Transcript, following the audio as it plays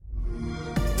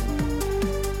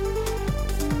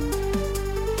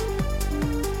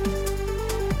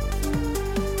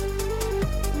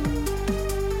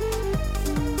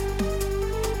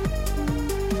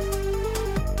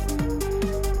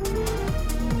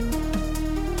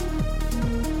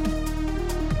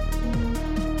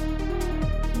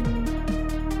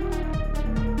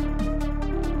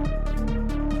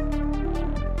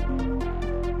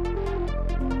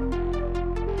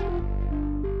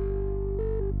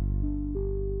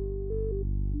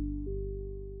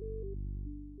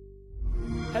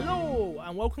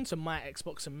and welcome to My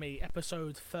Xbox and Me,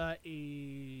 episode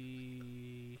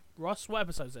 30... Ross, what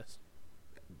episode is this?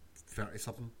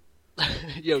 30-something.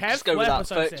 Yo, Kev, just go with what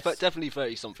that. episode is this? Definitely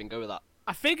 30-something, go with that.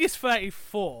 I think it's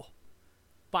 34,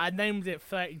 but I named it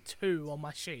 32 on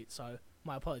my sheet, so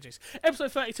my apologies.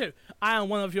 Episode 32. I am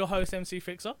one of your hosts, MC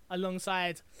Fixer,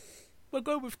 alongside... We'll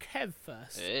go with Kev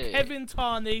first. Hey. Kevin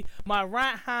Tarney, my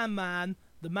right-hand man,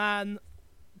 the man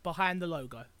behind the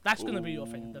logo. That's going to be your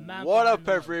thing. The man What behind up,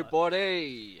 the logo.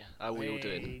 everybody? How are we all Hey.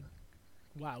 doing?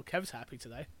 Wow, Kev's happy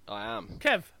today. I am.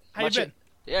 Kev, how you been?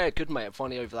 Yeah, good, mate. I'm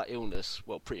finally over that illness.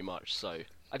 Well, pretty much. So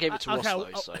I gave it to Ross, though.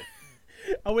 So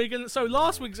Are we gonna? So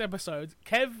last week's episode,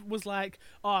 Kev was like,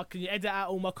 "Oh, can you edit out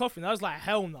all my coughing?" I was like,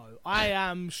 "Hell no! I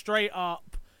am straight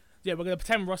up." Yeah, we're gonna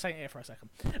pretend Ross ain't here for a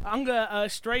second. I'm gonna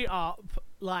straight up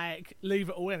like leave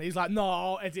it all in. He's like, "No,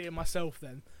 I'll edit it myself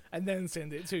then, and then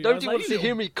send it to you." I was nobody like, wants to "You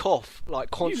hear me cough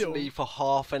like constantly little- for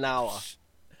half an hour.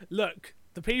 Look,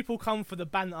 the people come for the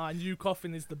banter, and you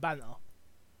coughing is the banter.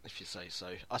 If you say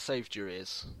so. I saved your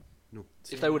ears. No.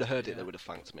 If they would have heard it, they would have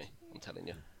thanked me. I'm telling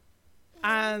you.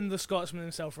 And the Scotsman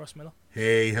himself, Ross Miller.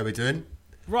 Hey, how we doing?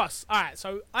 Ross, all right.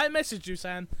 So I messaged you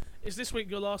saying, "Is this week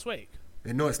your last week?"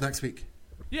 No, it's next week.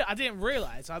 Yeah, I didn't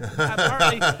realise.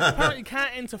 Apparently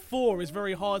counting to 4 is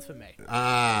very hard for me.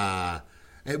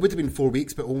 It would have been 4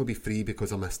 weeks, but only be 3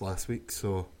 because I missed last week,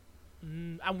 so...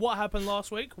 And what happened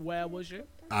last week? Where was you?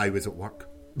 I was at work.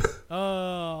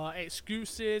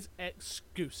 Excuses.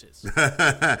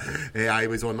 I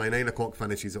was on my 9 o'clock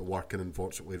finishes at work, and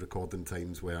unfortunately recording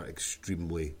times were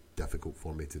extremely difficult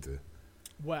for me to do.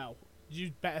 Well,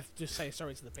 you'd better just say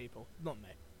sorry to the people, not me.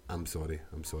 I'm sorry.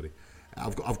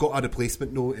 I've got a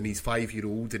replacement note, and he's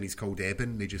 5-year-old, and he's called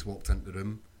Eben. They just walked into the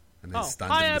room, and he's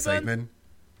standing hi, beside Eben. me.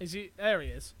 Is he? There he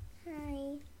is.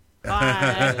 Hi.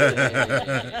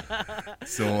 Hi.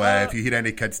 So if you hear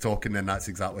any kids talking, then that's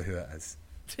exactly who it is.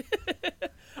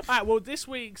 Alright, well, this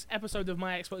week's episode of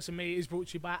My Xbox and Me is brought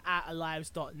to you by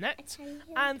OuterLives.net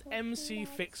and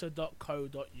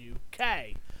mcfixer.co.uk.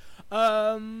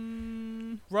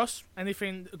 Ross,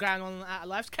 anything going on at Outer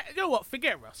Lives? You know what?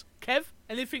 Forget Ross. Kev,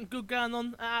 anything good going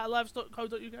on at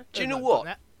outerlives.co.uk? Do you know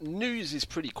what? News is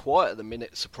pretty quiet at the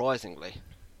minute, surprisingly.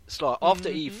 It's like, after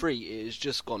E3, it has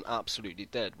just gone absolutely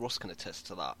dead. Ross can attest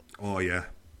to that. Oh, yeah.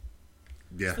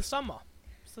 Yeah. It's the summer.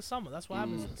 That's what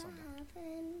happens in the summer.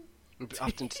 We're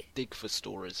having to dig for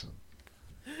stories.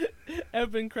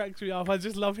 Evan cracks me up. I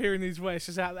just love hearing his voice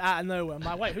just out of nowhere. I'm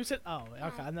like, wait, who said? Oh,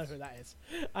 okay, I know who that is.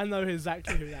 I know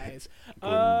exactly who that is.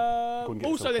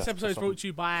 Also, this episode is brought to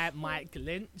you by Mike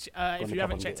Lynch. If you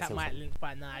haven't checked out Mike Lynch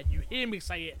by now, you hear me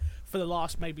say it for the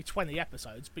last maybe 20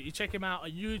 episodes, but you check him out on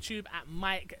YouTube at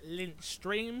Mike Lynch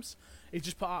Streams. He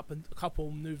just put up a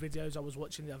couple new videos I was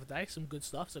watching the other day, some good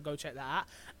stuff, so go check that out.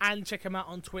 And check him out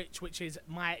on Twitch, which is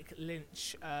Mike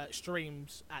Lynch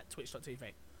Streams at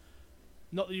twitch.tv.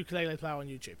 Not the ukulele player on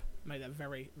YouTube. Made that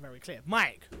very, very clear.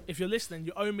 Mike, if you're listening,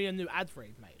 you owe me a new ad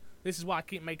read, mate. This is why I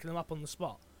keep making them up on the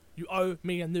spot. You owe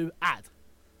me a new ad.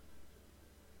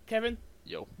 Kevin,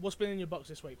 Yo. what's been in your box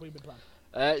this week? What have you been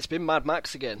playing? It's been Mad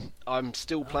Max again. I'm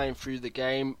still playing through the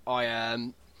game.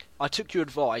 I took your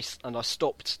advice and I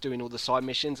stopped doing all the side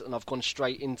missions and I've gone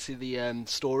straight into the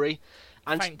story.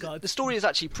 And Thank God. The story is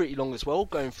actually pretty long as well,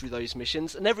 going through those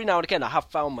missions. And every now and again I have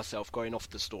found myself going off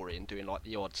the story and doing like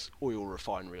the odd oil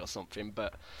refinery or something.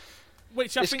 But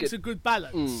Which I think is a good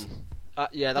balance.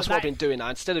 yeah, that's what I've been doing now.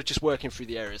 Instead of just working through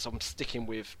the areas, I'm sticking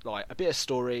with like a bit of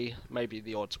story, maybe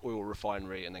the odd oil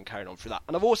refinery, and then carrying on through that.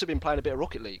 And I've also been playing a bit of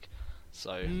Rocket League.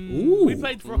 So We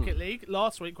played Rocket League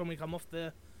last week when we come off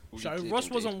the show. did Ross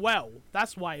indeed. wasn't well.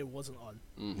 That's why it wasn't on.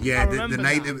 Yeah, I the remember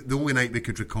night, now. the only night we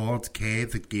could record,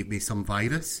 Kev had gave me some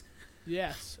virus.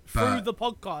 Yes. But Through the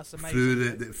podcast,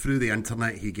 amazing. Through the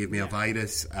internet, he gave me a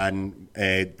virus, and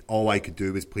all I could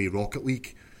do was play Rocket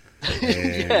League.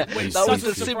 Yeah, Which that was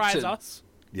doesn't the surprise symptom. us.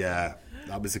 Yeah,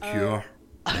 that was a cure.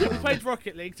 We played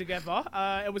Rocket League together.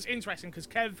 It was interesting because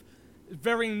Kev is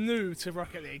very new to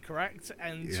Rocket League, correct?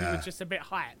 And she Yeah. was just a bit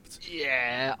hyped.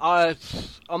 Yeah,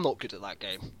 I'm not good at that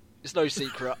game. It's no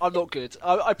secret. I'm not good.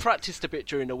 I practiced a bit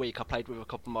during the week. I played with a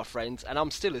couple of my friends, and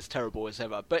I'm still as terrible as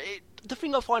ever. But the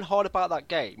thing I find hard about that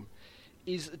game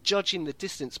is judging the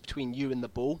distance between you and the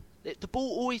ball. The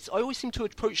ball I always seem to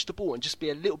approach the ball and just be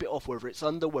a little bit off, whether it's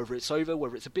under, whether it's over,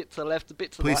 whether it's a bit to the left, a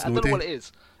bit to the Play right. I don't know Snowday. what it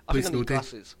is. I Play think I need Snowday.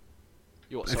 glasses.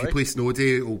 You what, If sorry? you play Snow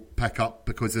Day, it'll pick up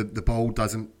because the ball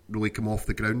doesn't really come off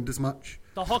the ground as much.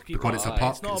 The hockey Because puck. it's a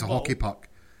puck, not it's a ball. hockey puck.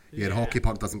 Yeah, the Yeah. hockey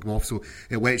puck doesn't come off, so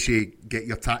it lets you get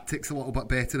your tactics a little bit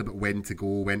better about when to go,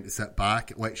 when to sit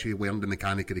back. It lets you learn the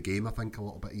mechanic of the game, I think, a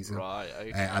little bit easier. Right,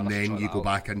 okay, I'll and have to then try you that go out.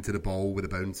 back into the ball with the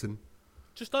bouncing.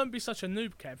 Just don't be such a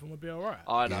noob, Kev, and we'll be alright.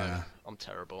 I know. Yeah. I'm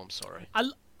terrible. I'm sorry.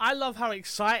 I love how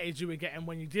excited you were getting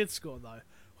when you did score, though.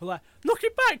 We're like, knock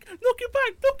it back, knock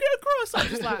it across. I'm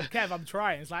just like, Kev, I'm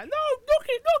trying. It's like, no, knock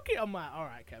it. I'm like, all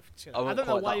right, Kev, chill. I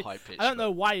don't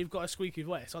know why you've got a squeaky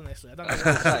voice, honestly. I don't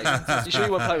know. You sure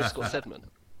you won't play with Scott Sedman?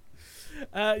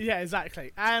 Yeah,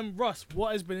 exactly. Ross,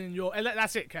 what has been in your...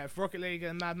 That's it, Kev. Rocket League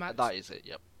and Mad Max. That is it,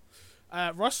 yep.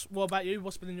 Ross, what about you?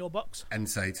 What's been in your box?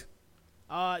 Inside.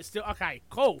 It's still... Okay,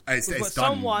 cool. It's done.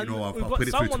 Someone, we've got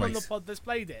someone on the pod that's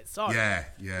played it. So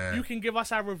yeah. You can give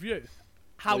us our review.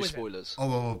 How is spoilers. It?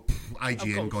 Oh,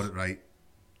 IGN got it right.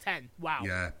 10. Wow.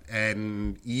 Yeah.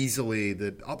 Easily,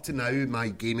 up to now, my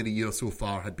game of the year so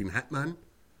far had been Hitman.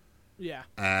 Yeah.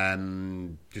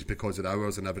 Just because of the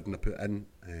hours and everything I put in,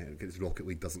 because Rocket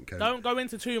League doesn't count. Don't go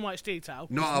into too much detail.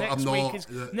 No, I'm not.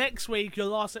 Next week, your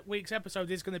last week's episode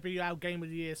is going to be our game of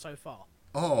the year so far.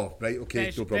 Oh, right, okay,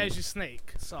 no problem. There's your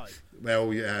sneak. So.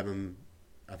 Well, yeah,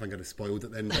 I think I've spoiled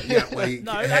it then. But yeah, like,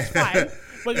 no, that's fine.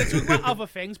 We're going to talk about other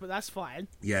things, but that's fine.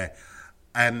 Yeah.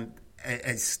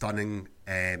 It's stunning.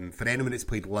 For anyone that's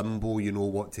played Limbo, you know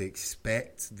what to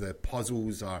expect. The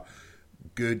puzzles are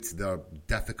good, they're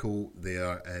difficult,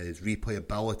 there is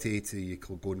replayability to you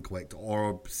go and collect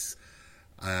orbs.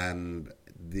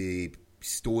 The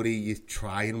story you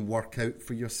try and work out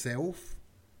for yourself.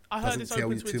 I heard it's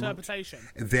open to interpretation.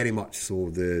 Very much so.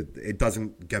 It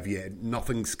doesn't give you...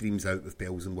 Nothing screams out with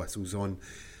bells and whistles on.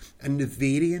 And the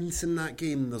variance in that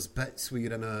game, there's bits where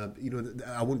you're in a...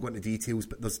 I won't go into details,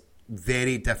 but there's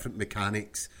very different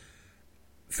mechanics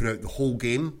throughout the whole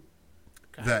game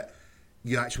that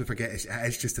you actually forget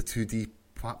it's just a 2D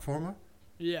platformer.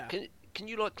 Yeah. Can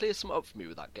you clear some up for me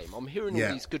with that game? I'm hearing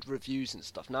all these good reviews and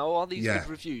stuff. Now, are these good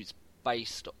reviews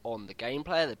based on the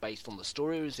gameplay? Are they based on the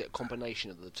story, or is it a combination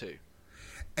of the two?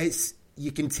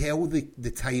 You can tell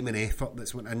the time and effort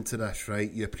that's went into this,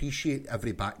 right? You appreciate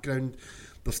every background.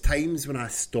 There's times when I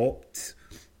stopped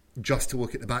just to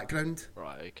look at the background.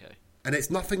 Right, okay. And it's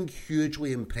nothing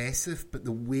hugely impressive, but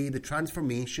the way the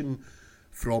transformation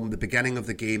from the beginning of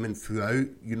the game and throughout,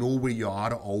 you know where you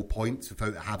are at all points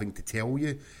without having to tell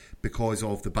you, because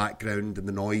of the background and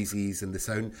the noises and the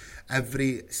sound.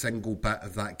 Every single bit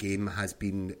of that game has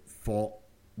been fought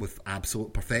with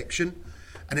absolute perfection.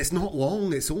 And it's not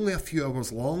long, it's only a few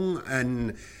hours long.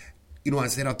 And, as I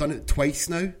said, I've done it twice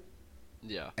now.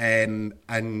 Yeah. And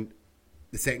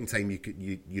the second time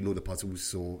you know the puzzles,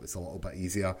 so it's a little bit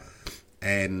easier.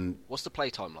 What's the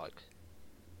playtime like?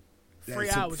 3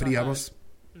 hours. 3 hours.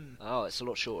 Oh, it's a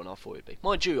lot shorter than I thought it'd be.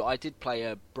 Mind you, I did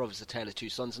play Brothers: A Tale of Two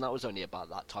Sons, and that was only about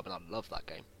that time, and I love that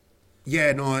game.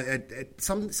 Yeah, no,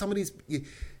 some of these...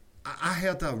 I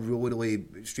heard a really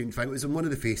strange thing. It was in one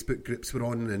of the Facebook groups we're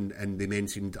on, and they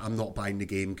mentioned, I'm not buying the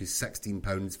game because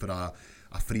 £16 for a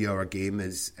 3-hour game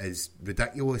is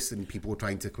ridiculous, and people are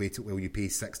trying to equate it, well, you pay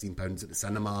 £16 at the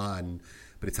cinema, and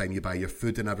by the time you buy your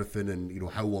food and everything,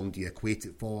 and how long do you equate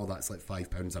it for? That's like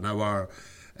 £5 an hour,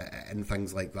 and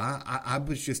things like that. I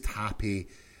was just happy.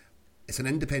 It's an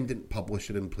independent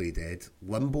publisher in Playdead.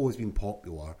 Limbo has been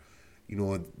popular.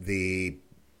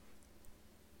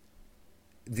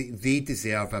 They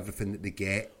deserve everything that they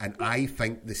get, and I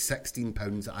think the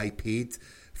 £16 that I paid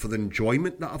for the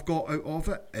enjoyment that I've got out of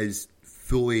it is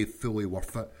fully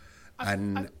worth it. I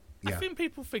think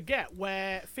people forget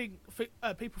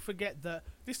people forget that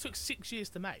this took 6 years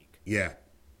to make. Yeah,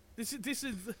 this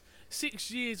is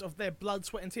 6 years of their blood,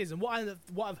 sweat, and tears. And what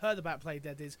I've heard about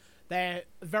Playdead is they're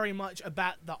very much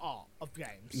about the art of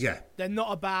games. Yeah, they're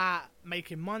not about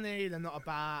making money. They're not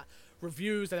about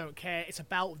reviews. They don't care. It's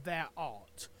about their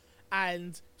art.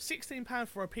 And £16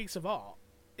 for a piece of art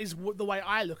is the way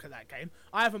I look at that game.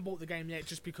 I haven't bought the game yet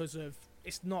just because of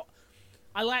it's not.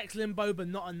 I liked Limbo, but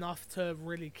not enough to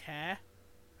really care.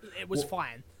 It was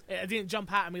fine. It didn't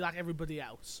jump out at me like everybody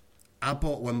else. I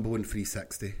bought Limbo in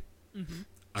 360. Mm-hmm.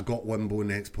 I got Limbo in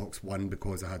Xbox One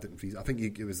because I had it in 360. I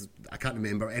think it was. I can't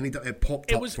remember. It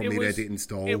popped up for me ready to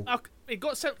install. It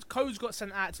got sent. Codes got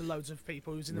sent out to loads of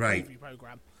people who's in the preview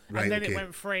program, and then it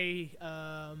went free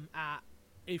at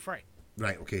E3.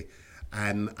 Right. Okay.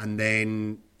 And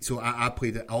then so I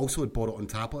played it. I also had bought it on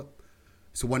tablet.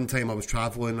 So one time I was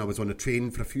travelling, I was on a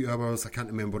train for a few hours, I can't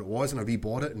remember what it was, and I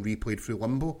rebought it and replayed through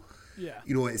Limbo. Yeah.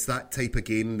 It's that type of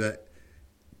game that,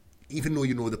 even though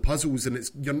you know the puzzles, and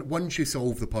once you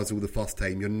solve the puzzle the first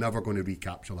time, you're never going to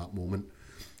recapture that moment.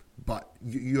 But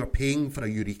you're paying for a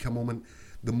eureka moment.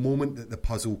 The moment that the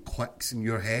puzzle clicks in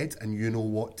your head and you know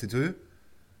what to do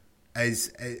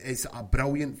is a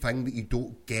brilliant thing that you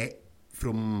don't get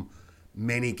from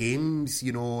many games,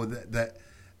 that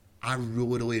I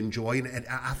really enjoy, and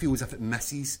I feel as if it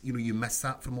misses. You miss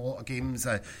that from a lot of games.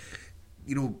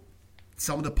 you know,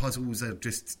 some of the puzzles are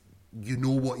just, you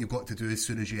know what you've got to do as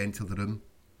soon as you enter the room.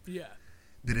 Yeah.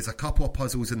 There is a couple of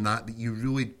puzzles in that you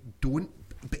really don't,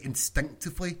 but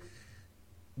instinctively,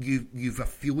 you've a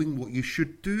feeling what you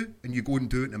should do, and you go and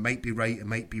do it, and it might be right, it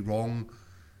might be wrong.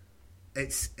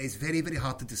 It's very, very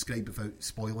hard to describe without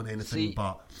spoiling anything,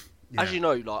 but... Yeah. As you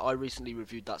know, like, I recently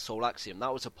reviewed that Soul Axiom.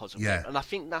 That was a puzzle game, and I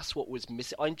think that's what was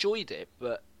missing. I enjoyed it,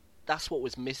 but that's what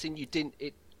was missing. You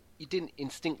didn't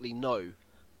instinctively know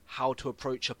how to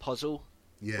approach a puzzle.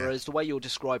 Yeah. Whereas the way you're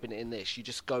describing it in this, you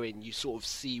just go in, you sort of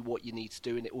see what you need to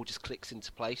do, and it all just clicks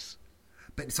into place.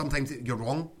 But sometimes you're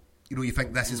wrong. You know, you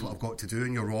think this is what I've got to do,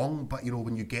 and you're wrong. But, you know,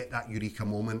 when you get that eureka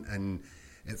moment and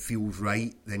it feels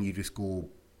right, then you just go,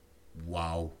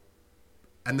 wow.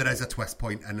 And there is a twist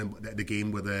point in the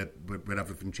game where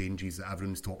everything changes that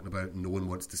everyone's talking about and no one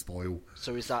wants to spoil.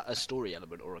 So is that a story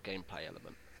element or a gameplay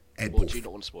element? Or Both. do you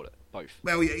not want to spoil it? Both?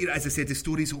 Well, as I said, the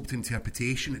story's open to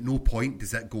interpretation. At no point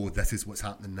does it go, this is what's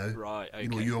happening now. Right, okay. You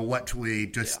know, you're literally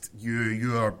just,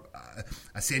 you're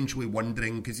essentially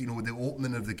wondering, because, you know, the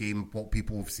opening of the game, what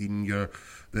people have seen,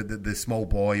 the small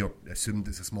boy, or assumed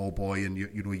it's a small boy, and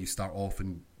you know, you start off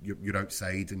and you're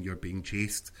outside and you're being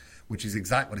chased, which is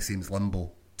exactly the same as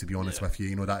Limbo, to be honest with you.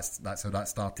 You know, that's how that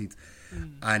started.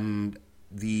 And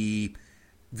the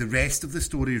rest of the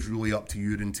story is really up to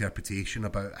your interpretation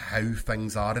about how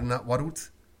things are in that world.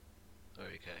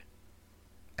 Okay.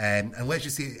 And let's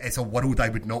just say it's a world I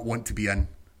would not want to be in.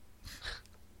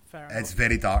 Fair enough. It's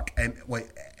very dark.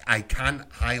 I can't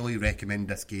highly recommend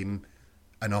this game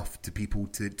enough to people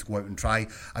to go out and try.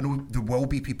 I know there will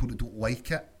be people that don't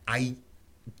like it. I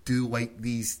do like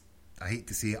these, I hate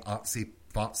to say it, artsy,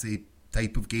 fartsy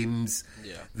type of games.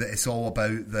 Yeah. That it's all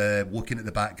about the looking at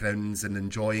the backgrounds and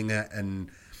enjoying it, and,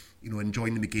 you know,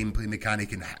 enjoying the gameplay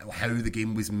mechanic and how the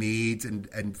game was made.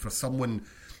 And for someone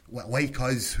like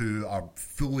us who are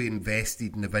fully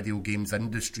invested in the video games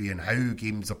industry and how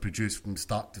games are produced from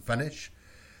start to finish,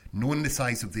 knowing the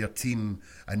size of their team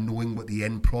and knowing what the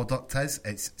end product is,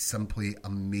 it's simply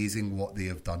amazing what they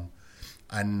have done.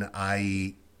 And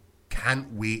I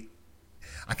can't wait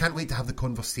to have the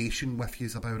conversation with you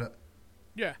about it.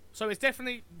 Yeah, so it's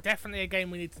definitely a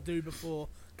game we need to do before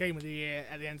Game of the Year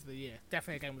at the end of the year.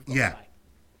 Definitely a game we've got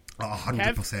to play.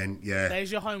 100%, yeah.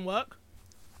 There's your homework.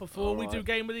 Before we do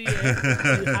Game of the Year,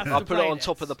 you have I'll to put it on this.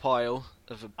 top of the pile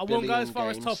of a I won't go as billion far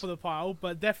games. as top of the pile,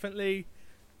 but definitely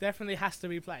has to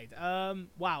be played.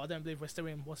 Wow, I don't believe we're still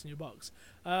in What's in Your Box.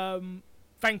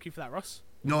 Thank you for that, Ross.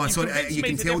 No, sorry, you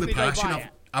can tell the passion.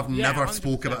 I've never 100%.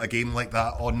 spoke about a game like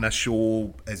that on this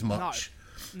show as much.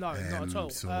 No, not at all.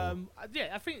 So...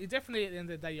 I think definitely at the end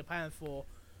of the day, you're paying for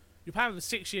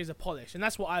 6 years of polish, and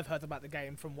that's what I've heard about the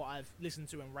game from what I've listened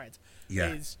to and read.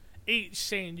 Yeah. Is each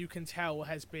scene you can tell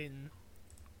has been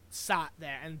sat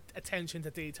there and attention to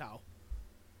detail.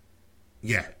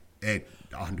 Yeah,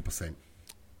 100%.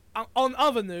 On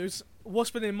other news,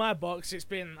 what's been in my box?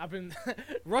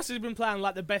 Ross has been playing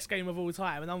like the best game of all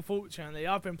time, and unfortunately,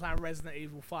 I've been playing Resident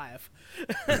Evil 5.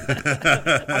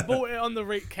 I bought it on the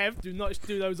Kev. Do not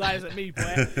do those eyes at me,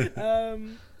 boy.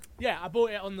 Yeah, I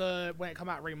bought it when it came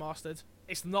out remastered.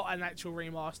 It's not an actual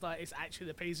remaster; it's actually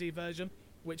the PC version,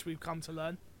 which we've come to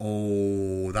learn.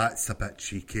 Oh, that's a bit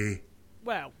cheeky.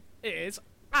 Well, it is,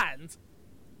 and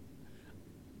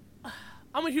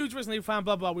I'm a huge Resident Evil fan,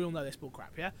 blah, blah, we all know this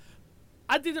bullcrap, yeah?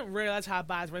 I didn't realise how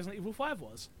bad Resident Evil 5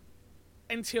 was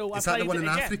until I played it again. Is that the one in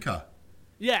Africa?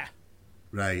 Yeah.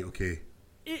 Right, okay.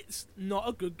 It's not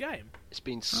a good game. It's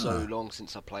been so long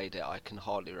since I played it, I can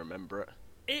hardly remember it.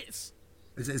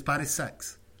 Is it as bad as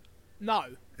 6? No,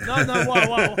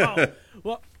 whoa.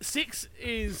 Well, 6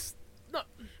 is... No,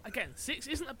 again, 6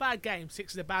 isn't a bad game.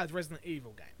 6 is a bad Resident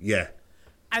Evil game. Yeah.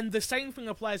 And the same thing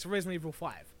applies to Resident Evil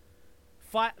 5.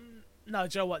 No,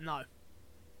 Joe, what? No.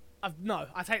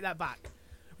 I take that back.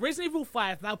 Resident Evil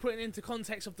 5, now putting into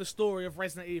context of the story of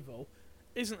Resident Evil,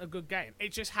 isn't a good game.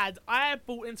 It just had... I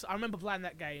remember playing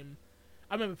that game.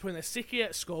 I remember putting a sickie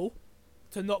at school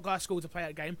to not go to school to play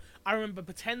that game. I remember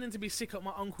pretending to be sick at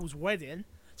my uncle's wedding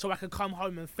so I could come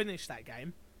home and finish that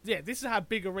game. Yeah, this is how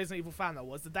big a Resident Evil fan I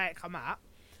was the day it came out.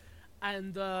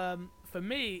 And for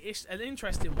me, it's an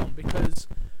interesting one because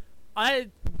I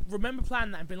remember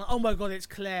playing that and being like, oh my god, it's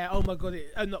Claire, oh my god,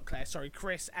 not Claire, sorry,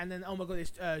 Chris, and then oh my god,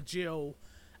 it's Jill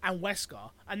and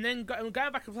Wesker. And then going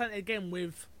back and playing it again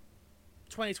with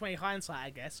 2020 hindsight, I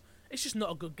guess, it's just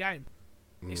not a good game.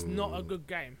 It's not a good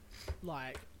game.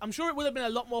 Like, I'm sure it would have been a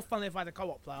lot more fun if I had a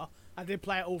co-op player. I did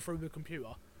play it all through the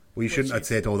computer. Well, you shouldn't have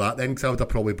said all that then, because I would have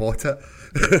probably bought it.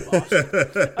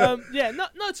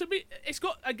 To be, it's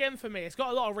got, again for me, it's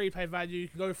got a lot of replay value. You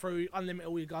can go through, unlimit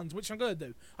all your guns, which I'm going to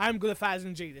do. I am good at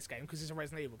 1000G this game because it's a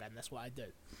Resident Evil game. That's what I do.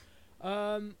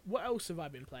 What else have I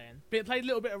been playing? Played a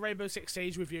little bit of Rainbow Six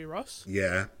Siege with you, Ross.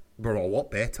 Yeah, we're a lot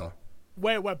better.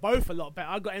 We're both a lot better.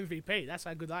 I got MVP. That's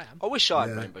how good I am. I wish I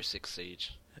had Rainbow Six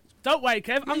Siege. Don't worry,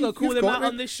 Kev. I'm going to call him out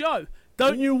on this show.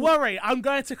 Don't you worry. I'm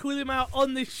going to call him out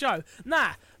on this show.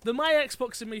 Nah, the My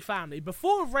Xbox and Me family,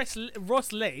 before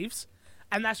Ross leaves,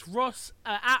 and that's Ross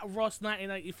at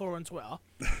Ross1984 on Twitter,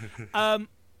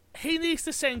 he needs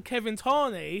to send Kevin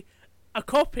Tarney a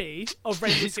copy of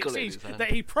Rainbow Six Siege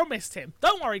that he promised him.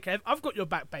 Don't worry, Kev. I've got your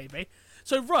back, baby.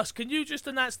 So, Ross, can you just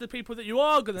announce to the people that you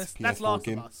are going to... That's Last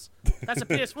of Us. That's a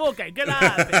PS4 game. Get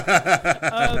out of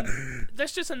here.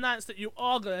 Let's just announce that you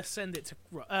are going to send it to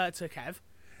Kev.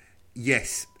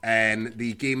 Yes,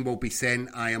 the game will be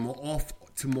sent. I am off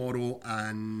tomorrow,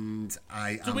 and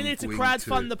Do we need to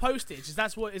crowdfund the postage? Is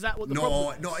that what the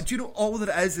problem is? No, do you know, all that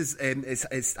it is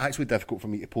it's actually difficult for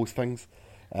me to post things.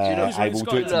 I will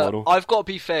do it tomorrow. I've got to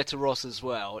be fair to Ross as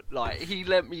well. Like, he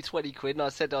lent me 20 quid and I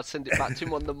said I'd send it back to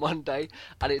him on the Monday,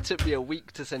 and it took me a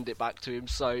week to send it back to him,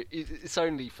 so it's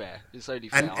only fair. It's only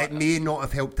fair. And it may not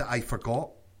have helped that I forgot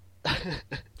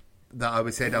that I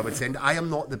would send. I am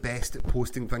not the best at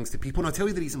posting things to people, and I'll tell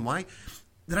you the reason why.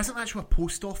 There isn't actually a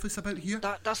post office about here.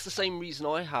 That's the same reason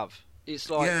I have. It's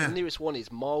like the nearest one is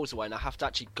miles away, and I have to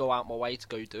actually go out my way to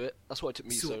go do it. That's why it took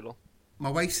me so long. My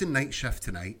wife's in night shift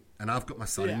tonight, and I've got my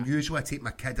son. And usually I take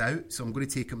my kid out, so I'm going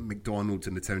to take him to McDonald's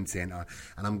in the town centre,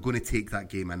 and I'm going to take that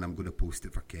game and I'm going to post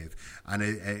it for Kev. And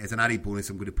as an added bonus,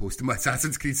 I'm going to post my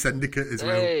Assassin's Creed Syndicate as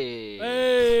well.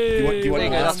 Hey! Do you want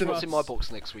that's what's in my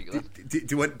box next week, then. Do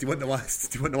you want the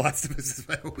last? Do you want the Last of Us as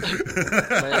well?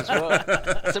 May as well.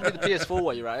 Send me the PS4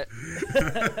 while you're at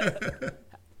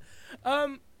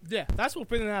it. Yeah, that's what's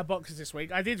been in our boxes this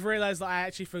week. I did realise that I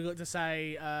actually forgot to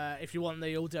say, if you want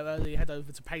the audio early, head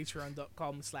over to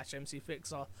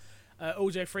patreon.com/mcfixer.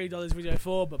 Audio $3, video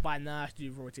 $4, but by now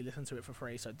you've already listened to it for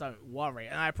free, so don't worry.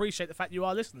 And I appreciate the fact you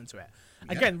are listening to it.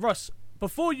 Yeah. Again, Ross,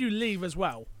 before you leave as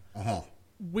well,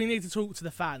 we need to talk to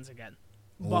the fans again.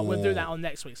 But we'll do that on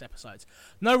next week's episodes.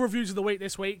 No reviews of the week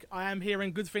this week. I am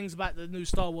hearing good things about the new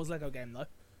Star Wars Lego game, though.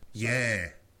 Yeah.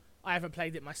 I haven't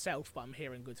played it myself, but I'm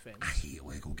hearing good things. I hate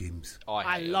Lego games.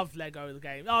 I love Lego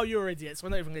game. Oh, you're idiots. We're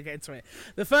not even going to get into it.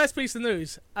 The first piece of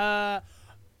news.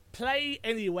 Play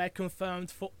Anywhere confirmed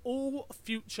for all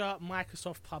future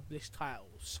Microsoft published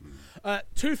titles.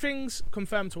 2 things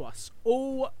confirmed to us.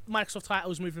 All Microsoft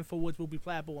titles moving forward will be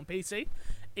playable on PC,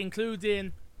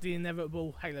 including the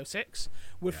inevitable Halo 6,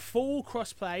 with full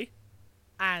crossplay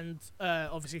and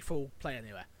obviously full Play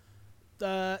Anywhere.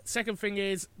 The second thing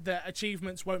is that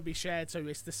achievements won't be shared, so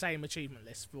it's the same achievement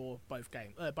list for both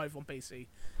both on PC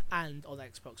and on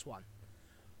Xbox One.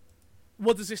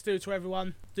 What does this do to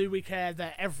everyone? Do we care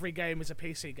that every game is a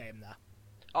PC game now?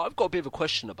 I've got a bit of a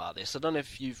question about this. I don't know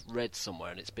if you've read somewhere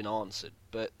and it's been answered,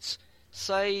 but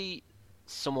say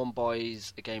someone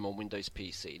buys a game on Windows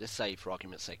PC. Let's say, for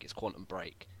argument's sake, it's Quantum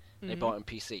Break. They buy it on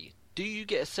PC. Do you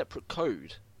get a separate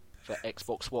code for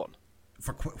Xbox One?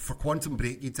 For Quantum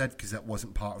Break you did, because it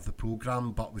wasn't part of the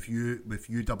programme, but with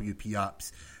UWP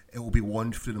apps it will be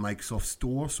launched through the Microsoft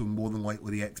Store, so more than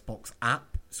likely the Xbox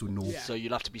app, so no. Yeah. So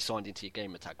you'll have to be signed into your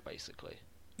game tag, basically.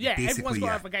 Yeah, everyone's got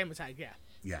to have a gamer tag,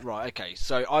 Yeah. Right, okay.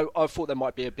 So I thought there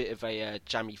might be a bit of a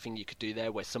jammy thing you could do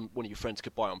there, where one of your friends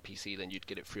could buy it on PC, then you'd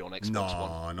get it free on Xbox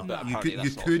One. No. You could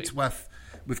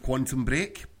with Quantum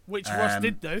Break. Which Ross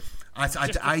did do.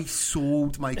 I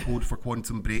sold my code for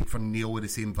Quantum Break for nearly the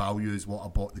same value as what I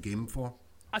bought the game for.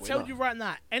 I tell you right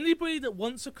now, anybody that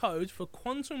wants a code for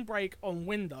Quantum Break on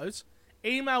Windows,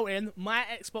 email in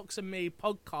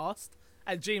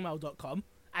myxboxandmepodcast@gmail.com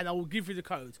and I will give you the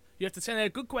code. You have to send in a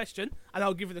good question and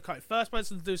I'll give you the code. First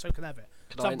person to do so can have it.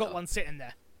 I've got one sitting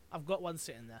there. What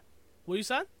are you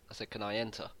saying? I said, can I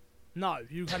enter? No,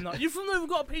 you cannot. You've not even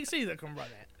got a PC that can run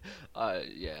it.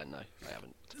 Yeah, no, I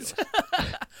haven't, to be honest.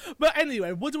 But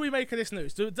anyway, what do we make of this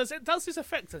news? Does this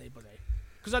affect anybody?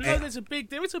 Because I know there is a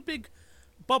big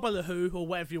bubbalahoo, or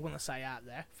whatever you want to say, out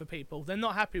there for people. They're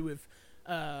not happy with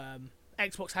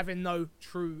Xbox having no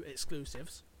true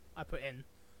exclusives. I put in,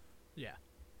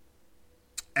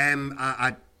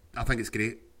 I think it's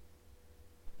great.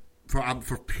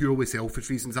 For purely selfish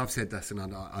reasons. I've said this in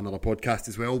another podcast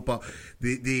as well, but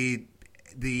the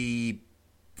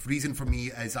reason for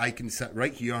me is I can sit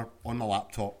right here on my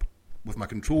laptop with my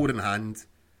controller in hand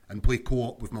and play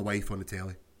co-op with my wife on the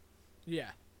telly.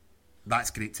 Yeah.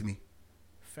 That's great to me.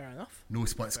 Fair enough. No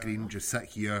split screen, just sit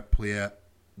here, play it,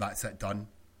 that's it, done.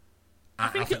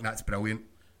 I think that's brilliant.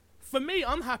 For me,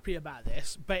 I'm happy about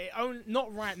this, but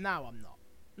not right now. I'm not.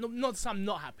 Not to say I'm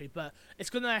not happy, but it's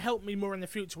going to help me more in the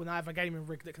future when I have a gaming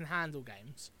rig that can handle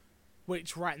games,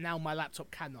 which right now my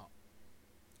laptop cannot.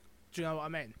 Do you know what I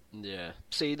mean? Yeah.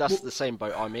 See, that's the same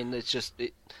boat I'm in. It's just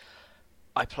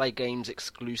I play games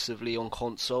exclusively on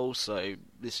console, so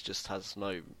this just has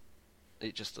no.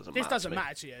 It just doesn't. This doesn't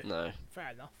matter to you. No.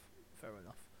 Fair enough.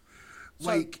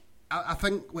 Like, I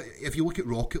think if you look at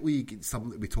Rocket League, it's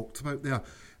something that we talked about there.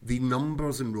 The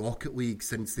numbers in Rocket League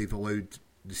since they've allowed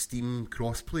the Steam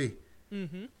crossplay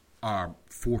are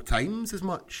 4 times as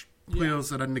much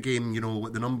players are in the game. You know,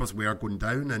 the numbers were going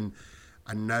down,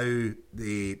 and now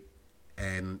they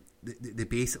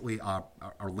basically are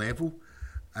level.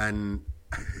 And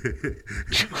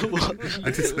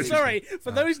sorry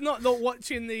for those not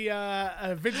watching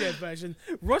the video version.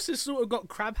 Ross has sort of got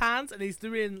crab hands, and he's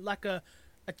doing like a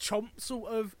chomp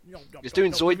sort of. He's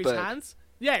doing Zoidberg.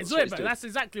 Yeah, Zoidberg. That's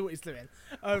exactly what he's doing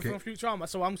from Futurama.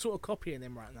 So I'm sort of copying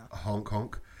him right now. Honk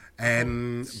honk.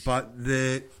 But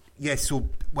so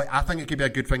I think it could be a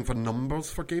good thing for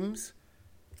numbers for games.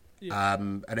 Yeah.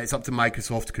 And it's up to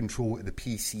Microsoft to control the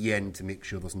PC end to make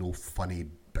sure there's no funny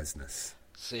business.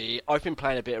 See, I've been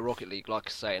playing a bit of Rocket League, like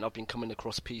I say, and I've been coming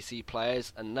across PC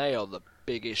players, and they are the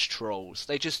biggest trolls.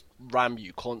 They just ram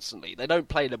you constantly. They don't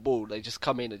play the ball, they just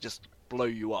come in and just blow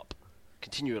you up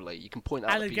continually. You can point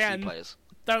out the PC players.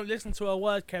 Don't listen to a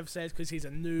word Kev says because he's a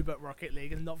noob at Rocket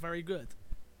League and not very good.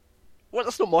 Well,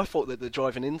 that's not my fault that they're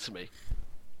driving into me.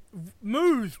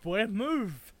 Move, boy,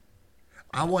 move.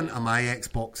 I want a My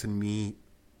Xbox and Me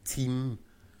team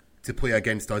to play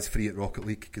against us free at Rocket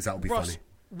League because that'll be funny.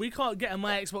 We can't get a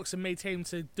My Xbox and Me team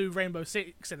to do Rainbow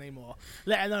Six anymore,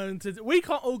 let alone we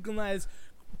can't organise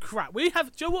crap. We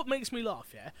have. Do you know what makes me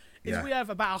laugh? We have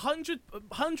about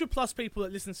 100 plus people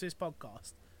that listen to this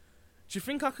podcast. Do you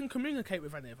think I can communicate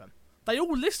with any of them? They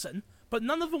all listen, but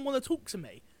none of them want to talk to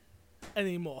me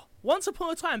anymore. Once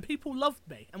upon a time, people loved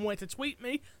me and wanted to tweet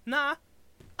me. Nah,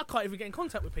 I can't even get in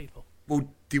contact with people. Well,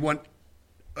 do you want?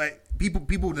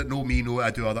 People that know me know I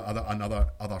do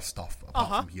other stuff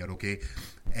apart from here, okay?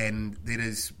 And there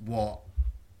is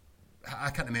I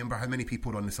can't remember how many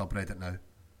people are on the subreddit now.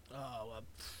 Oh,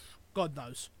 God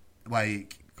knows.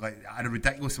 Like a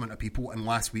ridiculous amount of people, and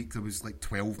last week there was like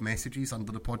 12 messages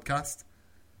under the podcast.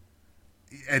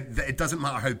 It doesn't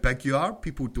matter how big you are,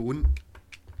 people don't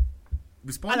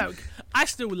respond. I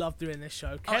still love doing this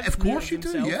show. Kev of course you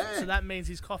do, yeah. So that means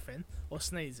he's coughing or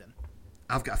sneezing.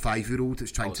 I've got a 5-year-old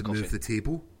that's trying to move the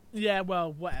table. Yeah,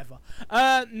 well, whatever.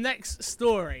 Next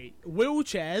story.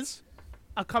 Wheelchairs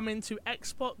are coming to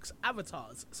Xbox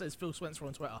avatars, says Phil Spencer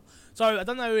on Twitter. So, I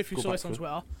don't know if you saw this on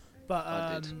Twitter,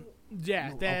 but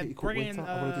they're bringing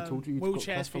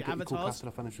wheelchairs for your avatars.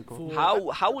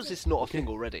 How was this not a thing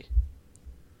already?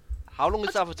 How long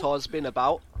has avatars been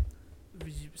about?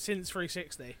 Since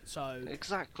 360, so...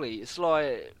 Exactly. It's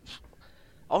like...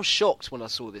 I was shocked when I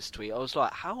saw this tweet. I was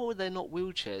like, how are there not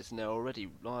wheelchairs in there already?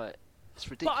 Like,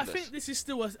 it's ridiculous. But I think this is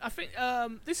still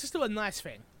a nice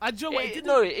thing.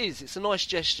 It is. It's a nice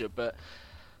gesture, but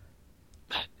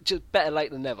just better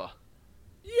late than never.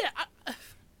 Yeah,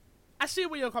 I see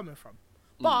where you're coming from.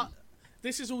 But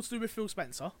this is all to do with Phil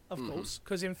Spencer, of course,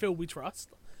 because in Phil we trust.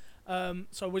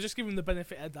 So we're just giving him the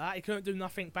benefit of that. He couldn't do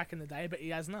nothing back in the day, but he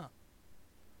has now.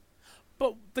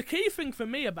 But the key thing for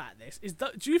me about this is,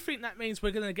 do you think that means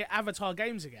we're going to get Avatar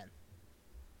games again?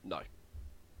 No.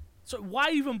 So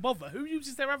why even bother? Who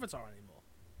uses their Avatar anymore?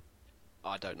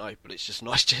 I don't know, but it's just a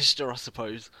nice gesture, I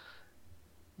suppose.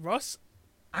 Ross?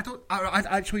 I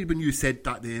actually, when you said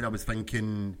that there, I was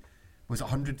thinking, was it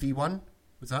 100v1?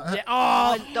 Was that it?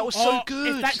 Yeah. That was so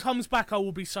good. If that comes back, I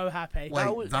will be so happy.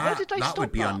 Like, that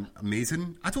would be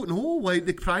amazing. I don't know. Like,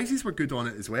 the prizes were good on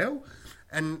it as well.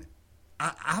 And...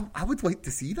 I would like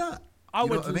to see that. I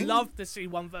would love to see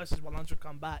 1 versus 100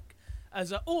 come back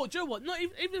as a. Or do you know what? Not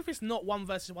even if it's not 1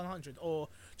 versus 100, or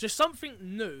just something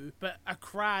new, but a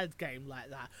crowd game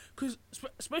like that. Because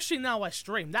especially now I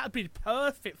stream, that would be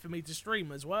perfect for me to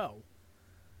stream as well.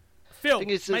 Phil,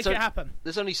 make it happen.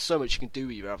 There's only so much you can do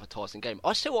with your avatars in game.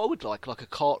 I would like a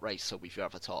kart racer with your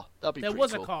avatar. That'd be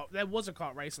pretty cool. There was a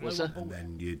kart racer. Was there? And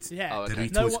then you'd okay.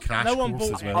 Doritos Crash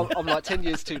Course as well. I'm like 10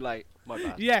 years too late. My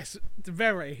bad. Yes,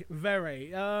 very, very.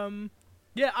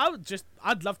 Yeah,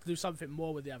 I'd love to do something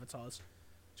more with the avatars.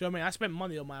 Do you know what I mean? I spent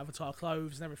money on my avatar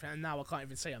clothes and everything, and now I can't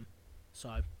even see them.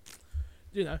 So,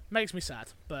 makes me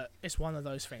sad, but it's one of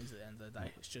those things at the end of the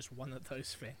day. It's just one of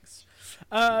those things.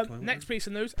 Next piece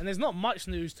of news, and there's not much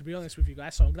news to be honest with you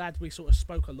guys, so I'm glad we sort of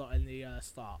spoke a lot in the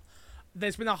start.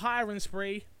 There's been a hiring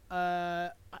spree,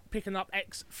 picking up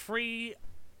free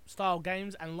style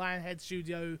games and Lionhead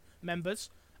Studio members,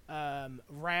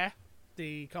 Rare,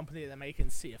 the company that are making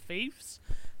Sea of Thieves,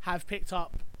 have picked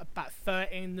up about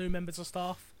 13 new members of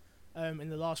staff in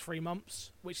the last 3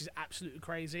 months, which is absolutely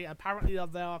crazy. Apparently,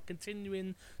 they are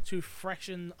continuing to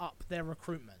freshen up their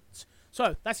recruitment.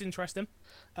 So, that's interesting.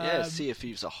 Yeah, Sea of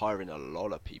Thieves are hiring a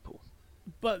lot of people.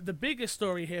 But the biggest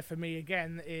story here for me,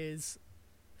 again, is...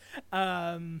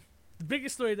 the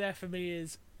biggest story there for me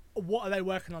is, what are they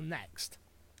working on next?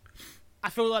 I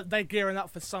feel like they're gearing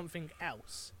up for something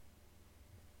else.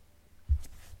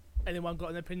 Anyone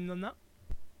got an opinion on that?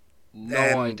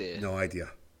 No idea. No idea.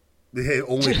 The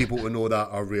only people who know that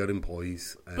are Rare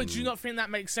employees. But do you not think that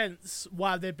makes sense?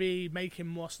 Why they'd be making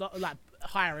more staff, like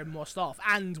hiring more staff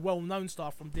and well-known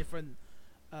staff from different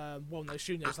well-known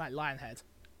studios like Lionhead?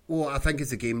 Well, I think as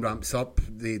the game ramps up,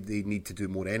 they need to do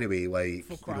more anyway. Like,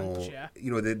 for crunch,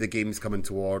 the game's coming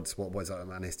towards what was it,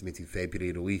 an estimated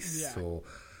February release. Yeah. So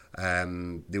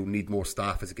they'll need more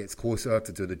staff as it gets closer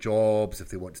to do the jobs, if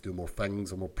they want to do more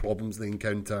things or more problems they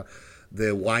encounter.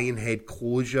 The Lionhead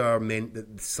closure meant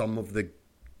that some of the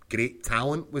great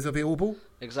talent was available.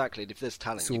 Exactly. If there's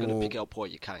talent, you're going to pick it up where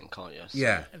you can, can't you? So.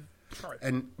 Yeah.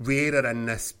 And Rare are in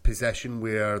this position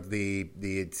where they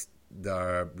had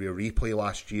their Rare Replay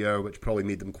last year, which probably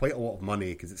made them quite a lot of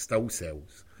money because it still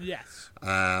sells. Yes.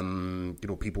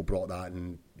 People brought that,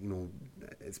 and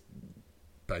it's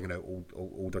bringing out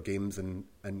older games, and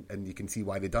you can see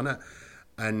why they've done it.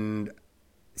 And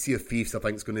Sea of Thieves, I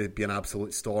think, is going to be an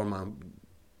absolute storm. I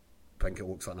think it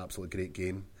looks like an absolutely great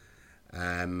game.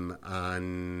 And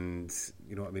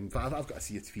you know what I mean? I've got a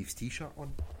Sea of Thieves t-shirt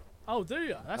on. Oh, do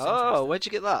you? That's interesting. Where'd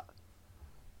you get that?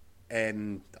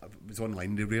 It was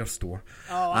online, the Rare store.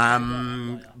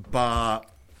 Oh, but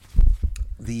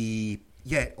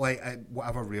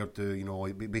whatever Rare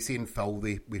do, we say in Phil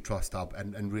we trust up,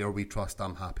 and Rare we trust.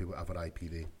 I'm happy whatever IP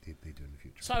they do in the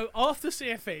future. So after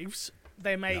Sea of Thieves,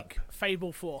 they make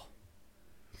Fable 4.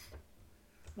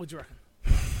 What do you reckon?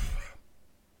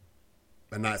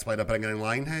 And that's why they're bringing in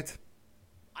Lionhead?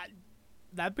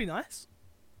 That'd be nice.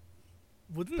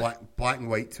 Wouldn't it? Black and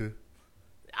White too.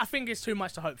 I think it's too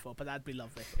much to hope for, but that'd be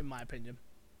lovely, in my opinion.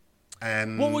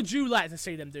 What would you like to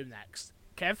see them do next,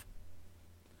 Kev?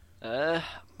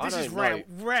 This is Rare.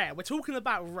 Rare. We're talking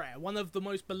about Rare, one of the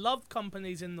most beloved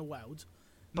companies in the world.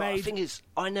 But the thing is,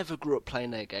 I never grew up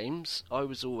playing their games. I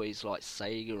was always like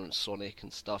Sega and Sonic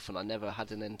and stuff, and I never had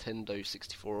a Nintendo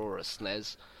 64 or a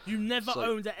SNES. You never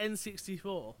owned an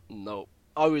N64? No.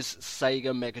 I was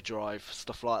Sega, Mega Drive,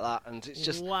 stuff like that, and it's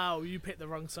just... Wow, you picked the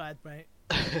wrong side, mate.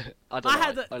 I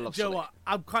love Joe, Sonic.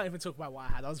 I can't even talk about what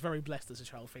I had. I was very blessed as a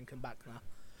child thinking back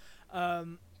now.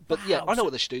 But yeah, I know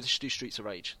what they should do. They should do Streets of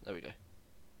Rage. There we go.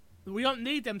 We don't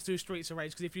need them to do Streets of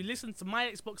Rage, because if you listen to My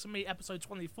Xbox and Me episode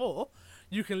 24,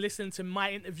 you can listen to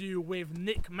my interview with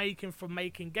Nick Makin from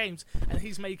Making Games, and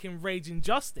he's making Rage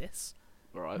Injustice,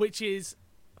 which is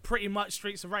pretty much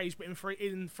Streets of Rage, but in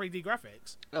 3D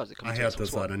graphics. Oh, I heard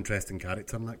there's an interesting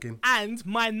character in that game. And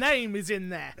my name is in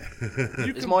there.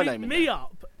 You is can my beat name in me there?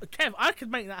 up. Kev, I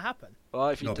could make that happen.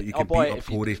 Well, but you can beat up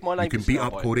Corey. You can beat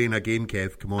up Corey in a game,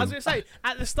 Kev. Come on. I was going to say,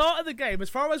 at the start of the game, as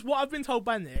far as what I've been told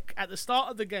by Nick, at the start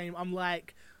of the game, I'm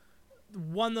like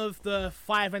one of the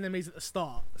 5 enemies at the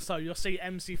start. So you'll see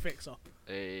MC Fixer.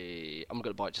 I'm going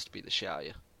to bite just to beat the shit out of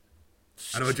you.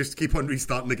 I know, just keep on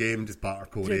restarting the game, just batter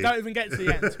Corey. Yeah, don't even get to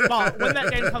the end. But when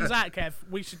that game comes out, Kev,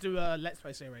 we should do a Let's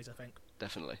Play series, I think.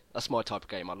 Definitely. That's my type of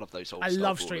game. I love those old I style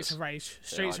love brawlers. Streets of Rage.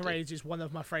 Streets of Rage is one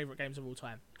of my favourite games of all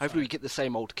time. Hopefully we get the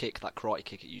same old kick, that karate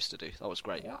kick it used to do. That was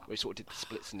great. Yeah. We sort of did the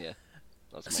splits in the air.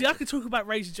 See, I could talk about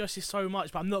Rage Injustice so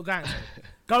much, but I'm not going to.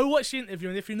 Go watch the interview,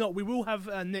 and if you're not, we will have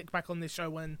Nick back on this show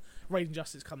when Rage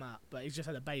Injustice come out. But he's just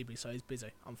had a baby, so he's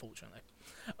busy, unfortunately.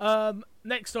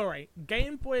 Next story.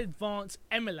 Game Boy Advance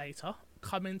emulator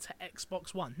coming to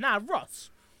Xbox One. Now, Ross,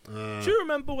 do you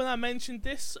remember when I mentioned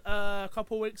this a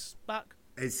couple of weeks back?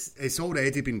 It's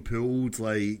already been pulled,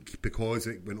 because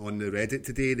it went on the Reddit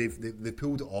today. They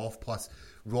pulled it off. Plus,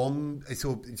 ROM.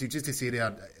 So just to say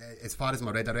there, as far as I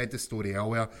read the story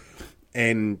earlier,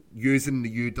 using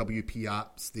the UWP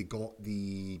apps, they got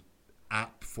the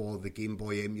app for the Game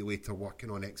Boy emulator working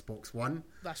on Xbox One.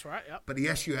 That's right. Yep. But the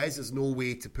issue is, there's no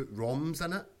way to put ROMs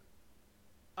in it.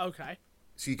 Okay.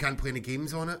 So you can't play any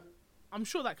games on it. I'm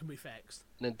sure that can be fixed.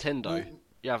 Nintendo,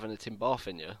 you're having a Tim Bath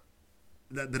in you.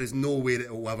 There is no way that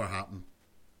it will ever happen.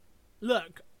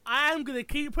 Look, I am going to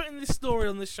keep putting this story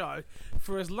on the show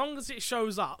for as long as it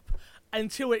shows up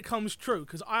until it comes true,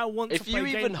 because I want to play Game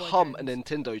Boy games. If you even hum a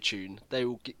Nintendo tune, they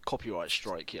will get copyright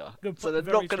strike here. Good, so they're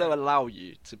not going to allow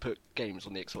you to put games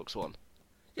on the Xbox One.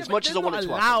 as much as I want it to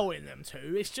happen. Allowing them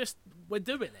to. It's just we're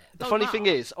doing it. The funny thing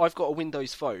is, I've got a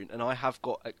Windows phone and I have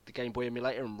got the Game Boy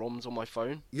emulator and ROMs on my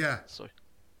phone. Yeah. So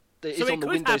it's on the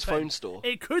Windows Phone store.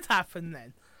 It could happen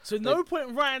then. So no point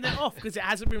in writing it off because it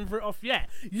hasn't been written off yet.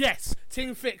 Yes,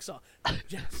 Team Fixer.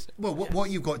 Yes. Well, what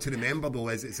you've got to remember though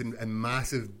is it's a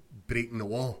massive breaking the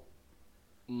law.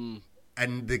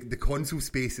 And the console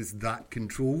space is that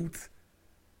controlled.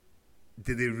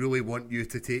 Do they really want you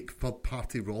to take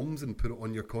third-party ROMs and put it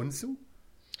on your console?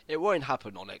 It won't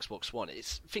happen on Xbox One.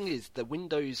 Thing is, the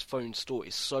Windows Phone store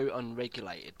is so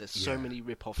unregulated. There's so many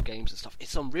rip-off games and stuff.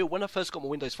 It's unreal. When I first got my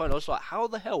Windows Phone, I was like, how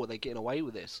the hell are they getting away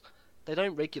with this? They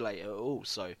don't regulate it at all.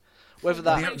 So whether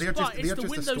that... It's the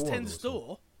Windows 10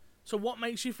 store. So what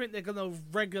makes you think they're going to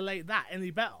regulate that any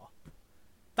better?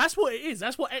 That's what it is.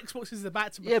 That's what Xbox is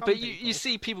about to become. Yeah, but you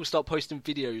see people start posting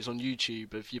videos on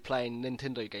YouTube of you playing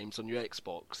Nintendo games on your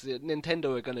Xbox.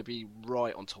 Nintendo are going to be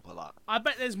right on top of that. I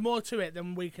bet there's more to it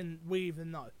than we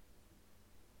even know.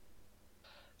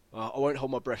 I won't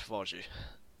hold my breath if I was you.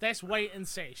 Let's wait and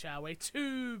see, shall we?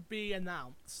 To be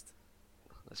announced.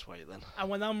 Let's wait then. And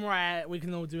when I'm right, we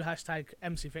can all do hashtag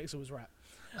MCFixer was right.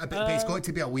 But it's got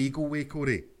to be a legal way,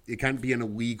 Corey. It can't be an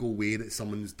illegal way that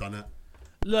someone's done it.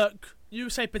 Look, you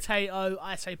say potato,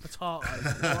 I say potato.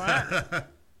 Alright?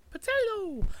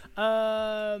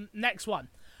 Potato! Next one.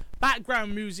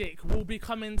 Background music will be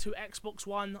coming to Xbox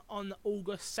One on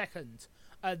August 2nd.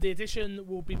 The edition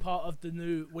will be part of the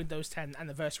new Windows 10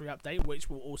 anniversary update, which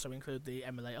will also include the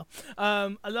emulator.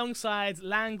 Alongside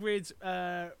language,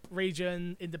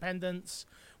 region, independence,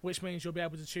 which means you'll be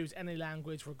able to choose any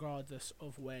language regardless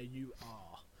of where you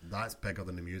are. That's bigger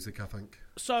than the music, I think.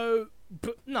 So,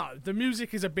 but no, the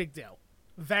music is a big deal.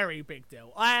 Very big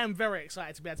deal. I am very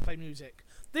excited to be able to play music.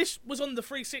 This was on the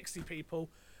 360, people.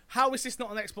 How is this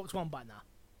not on Xbox One by now?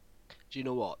 Do you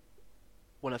know what?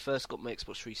 When I first got my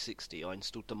Xbox 360, I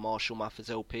installed the Marshall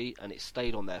Mathers LP, and it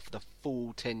stayed on there for the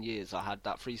full 10 years I had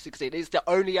that 360. It is the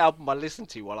only album I listened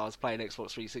to while I was playing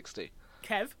Xbox 360.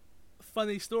 Kev,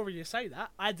 funny story you say that.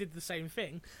 I did the same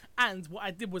thing. And what I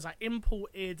did was I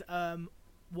imported...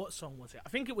 what song was it? I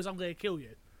think it was I'm Gonna Kill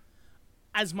You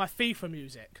as my FIFA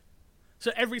music.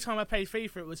 So every time I played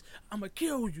FIFA, it was I'm gonna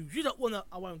kill you. You don't wanna.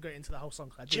 I won't go into the whole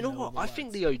song. Do you know what? I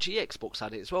think the OG Xbox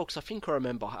had it as well because I think I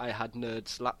remember I had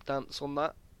Nerd's Lap Dance on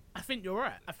that. I think you're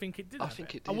right. I think it did. I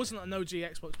think it did. I wasn't an OG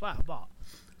Xbox player, but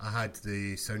I had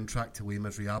the soundtrack to Les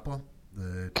Miserables,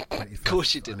 the 25th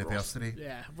course you did, anniversary. Ross.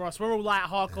 Yeah, Ross, we're all like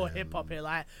hardcore hip hop here,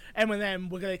 like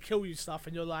Eminem. We're gonna kill you stuff,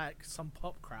 and you're like some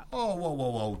pop crap. Oh,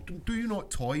 whoa! Do you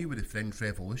not toy with the French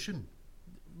Revolution?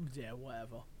 Yeah,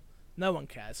 whatever. No one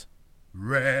cares.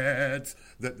 Reds.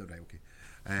 Right, okay.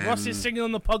 Ross is singing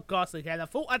on the podcast again. I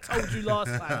thought I told you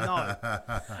last time.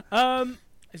 No.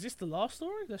 Is this the last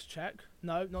story? Let's check.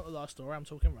 No, not the last story. I'm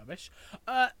talking rubbish.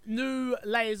 New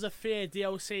Layers of Fear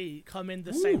DLC coming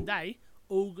the same day,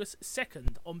 August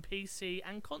 2nd, on PC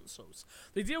and consoles.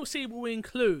 The DLC will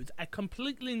include a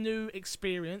completely new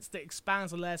experience that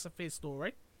expands the Layers of Fear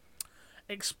story,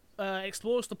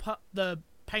 explores the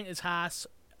painter's house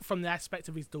from the aspect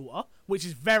of his daughter, which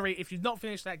is very... If you've not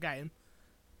finished that game,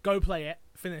 go play it,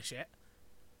 finish it.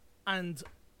 And,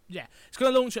 yeah, it's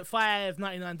going to launch at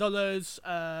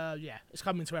 $5.99. Yeah, it's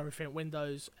coming to everything.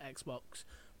 Windows, Xbox,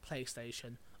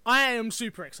 PlayStation. I am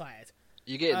super excited.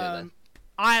 You getting it then?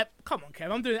 Come on,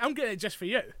 Kev, I'm getting it just for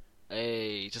you.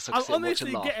 Hey, just I'm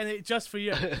honestly getting it just for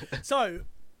you. So,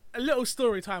 a little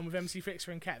story time with MC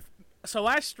Fixer and Kev. So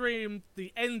I streamed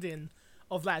the ending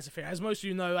of Layers of Fear. As most of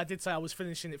you know, I did say I was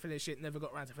finishing it, never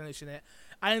got around to finishing it.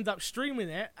 I ended up streaming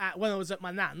it when I was at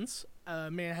my nan's.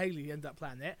 Me and Haley ended up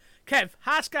playing it. Kev,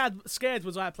 how scared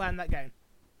was I playing that game?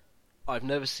 I've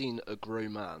never seen a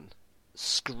grown man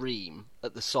scream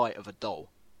at the sight of a doll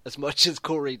as much as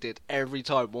Corey did every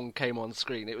time one came on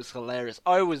screen. It was hilarious.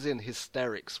 I was in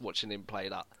hysterics watching him play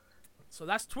that. So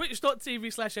that's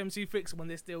twitch.tv/MCFixer when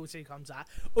this DLC comes out.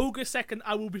 August 2nd,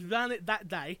 I will be playing it that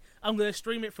day. I'm going to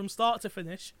stream it from start to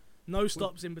finish. No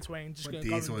stops in between. Just going to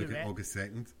go and do it. August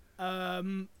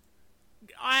 2nd?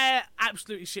 I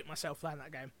absolutely shit myself playing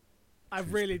that game. I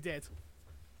really did.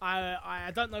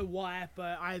 I don't know why,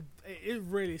 but it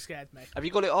really scared me. Have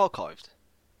you got it archived?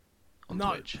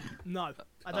 No,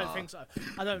 I don't think so.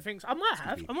 I might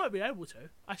have. I might be able to.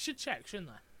 I should check, shouldn't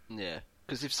I? Yeah.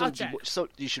 Because if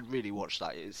you should really watch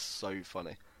that. It is so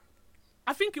funny.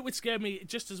 I think it would scare me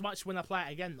just as much when I play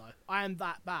it again, though. I am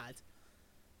that bad.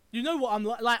 You know what I'm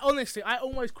like? Like, honestly, I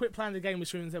almost quit playing the game as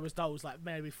soon as there was dolls, like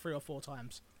maybe 3 or 4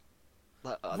 times.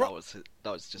 That was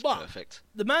just perfect.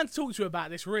 The man to talk to about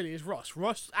this really is Ross.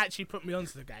 Ross actually put me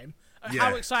onto the game, Yeah.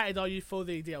 How excited are you for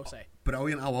the DLC?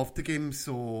 Brilliant. I loved the game.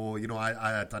 So, I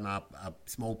had done a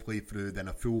small playthrough, then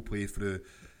a full playthrough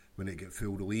when it get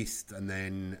full released, and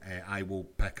then I will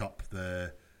pick up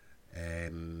the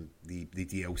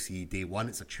DLC day one.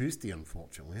 It's a Tuesday,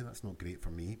 unfortunately. That's not great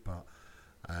for me, but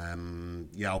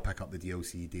I'll pick up the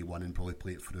DLC day one and probably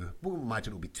play it through. I won't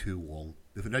imagine it'll be too long.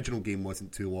 The original game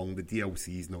wasn't too long. The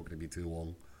DLC is not going to be too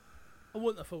long. I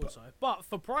wouldn't have thought so, but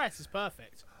for price, it's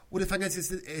perfect. Well, the thing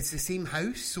is it's the same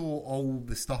house, so all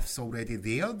the stuff's already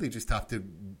there. They just have to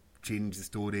change the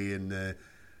story and the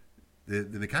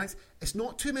mechanics. It's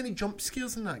not too many jump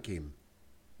scares in that game.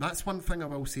 That's one thing I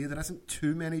will say. There isn't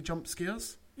too many jump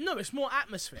scares. No, it's more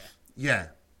atmosphere. Yeah.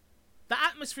 The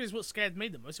atmosphere is what scared me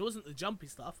the most. It wasn't the jumpy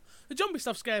stuff. The jumpy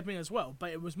stuff scared me as well,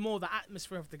 but it was more the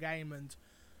atmosphere of the game. And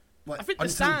I think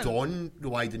Until Dawn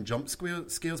relied on jump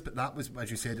scares, but that was, as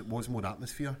you said, it was more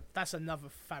atmosphere. That's another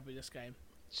fabulous game.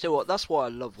 So what? That's why I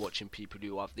love watching people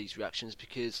who have these reactions,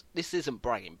 because this isn't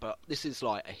bragging, but this is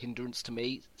like a hindrance to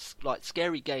me. Like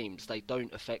scary games, they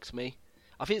don't affect me.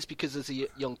 I think it's because as a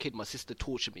young kid, my sister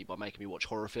tortured me by making me watch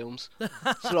horror films.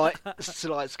 so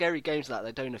scary games like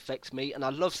that, they don't affect me, and I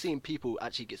love seeing people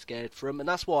actually get scared from them, and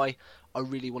that's why I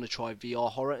really want to try VR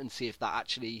horror and see if that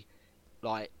actually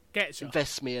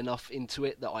invests me enough into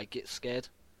it that I get scared.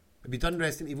 Have you done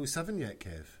Resident Evil 7 yet,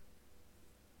 Kev?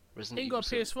 Ain't got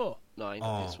a PS4. No, I ain't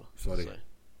got PS4. Sorry. So.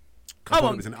 Come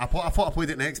on. I thought I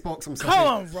played it on Xbox. I'm sorry. Come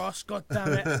on, Ross. God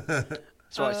damn it.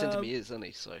 So he sent me his, isn't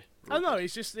he? So. Oh no,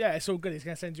 it's just it's all good. He's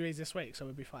going to send you his this week, so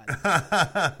we'll be fine.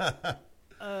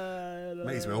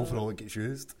 Might as well for all it gets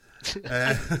used.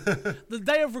 The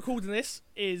day of recording this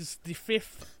is the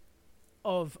 5th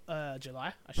of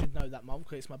July. I should know that month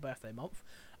because it's my birthday month.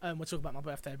 We'll talk about my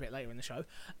birthday a bit later in the show.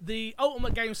 The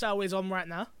Ultimate Game Sale is on right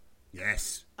now.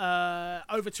 Yes.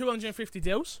 Over 250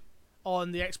 deals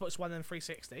on the Xbox One and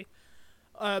 360.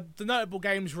 The notable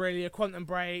games really are Quantum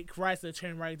Break, Rise of the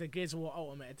Tomb Raider, Gears of War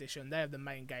Ultimate Edition. They're the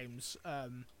main games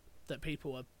that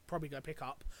people are probably going to pick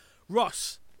up.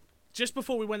 Ross, just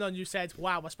before we went on, you said,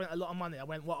 wow, I spent a lot of money. I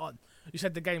went, what on? You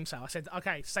said the game sale. I said,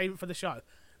 okay, save it for the show.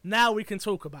 Now we can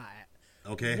talk about it.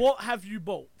 Okay. What have you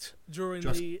bought during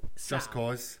the sale? Just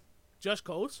Cause. Just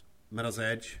Cause. Mirror's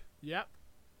Edge. Yep.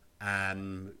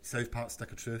 South Park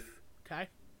Stick of Truth. Okay.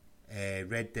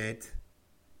 Red Dead.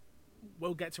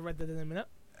 We'll get to Red Dead in a minute.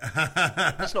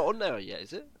 That's not on there yet,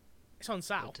 is it? It's on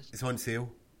sale. It's on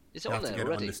sale. Is it you on have there to get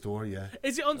already? it on the store, yeah.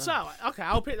 Is it on sale? Okay,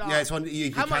 I'll pick that up. Yeah, it's on.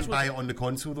 You can't buy it on the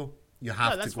console, though. You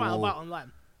have to go... that's fine. I'll buy it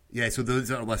online. Yeah, so those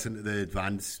that are listening to the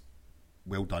advance,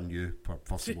 well done you,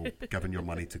 first of all, giving your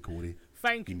money to Corey.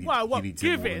 Thank you. Well, what?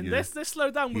 Giving. Let's slow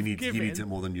down with giving. He needs it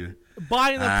more than you.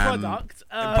 Buying a product.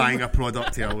 Buying a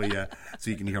product early, yeah.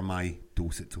 So you can hear my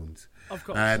dulcet tones. Of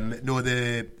course. No,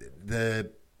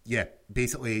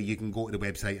 basically you can go to the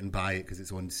website and buy it because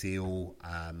it's on sale.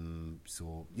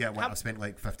 So yeah, I've spent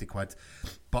like 50 quid,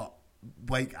 but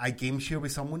like I game share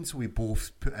with someone, so we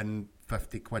both put in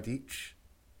 50 quid each.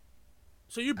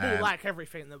 So you bought like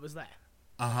everything that was there.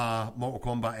 Mortal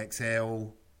Kombat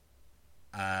XL.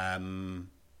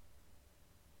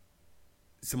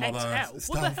 Some XL? other stuff.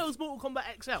 What the hell's Mortal Kombat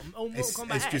XL? Or Mortal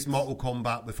Kombat it's X? just Mortal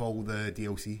Kombat with all the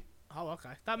DLC. Oh, okay.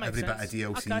 That makes Every sense. bit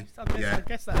of DLC. Okay, I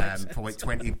guess that makes sense. For like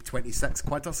 26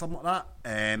 quid or something like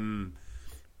that.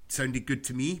 Sounded good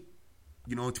to me.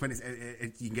 You know, 20.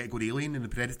 You can get good Alien and the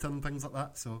Predator and things like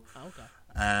that. So, okay.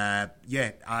 I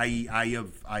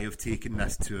have taken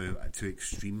this to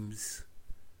extremes.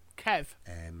 Kev,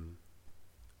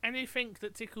 anything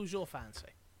that tickles your fancy?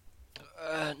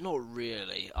 Not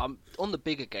really. On the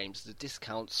bigger games, the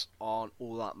discounts aren't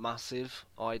all that massive.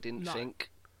 I didn't think.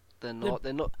 They're not.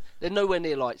 They're nowhere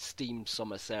near like Steam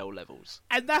summer sale levels.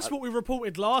 And that's what we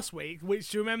reported last week. Which,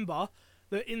 do you remember?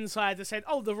 The insider said,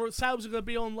 "Oh, the sales are going to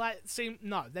be on like Steam."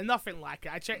 No, they're nothing like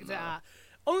it. I checked it out.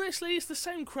 Honestly, it's the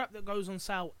same crap that goes on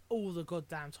sale all the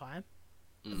goddamn time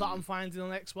that I'm finding on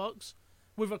Xbox,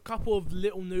 with a couple of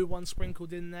little new ones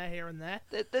sprinkled in there here and there.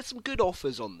 There's some good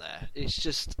offers on there. It's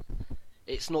just,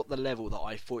 it's not the level that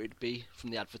I thought it'd be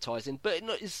from the advertising. But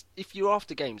if you're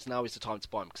after games, now is the time to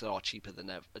buy them because they are cheaper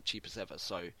as ever.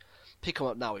 So pick them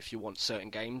up now if you want certain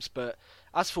games. But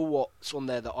as for what's on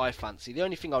there that I fancy, the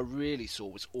only thing I really saw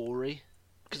was Ori,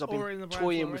 because I've been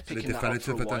toying with picking that up for a while. The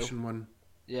definitive edition one.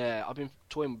 Yeah, I've been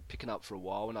toying with picking up for a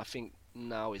while, and I think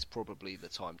now is probably the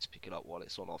time to pick it up while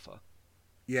it's on offer.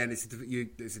 Yeah, and it's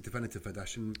a definitive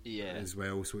edition as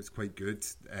well, so it's quite good.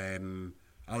 I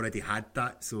already had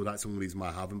that, so that's the only reason why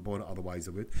I haven't bought it. Otherwise,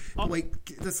 I would.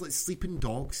 There's like Sleeping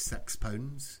Dogs,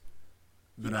 £6.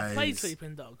 I played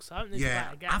Sleeping Dogs. I don't need to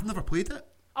buy it again. I've never played it.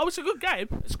 Oh, it's a good game.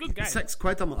 It's a good game.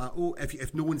 £6. I'm like, oh,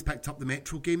 if no one's picked up the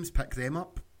Metro games, pick them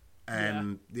up.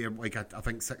 They're like I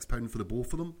think £6 for the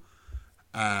both of them.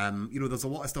 There's a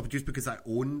lot of stuff just because I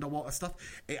owned a lot of stuff.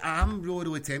 I am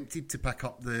really tempted to pick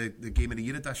up the Game of the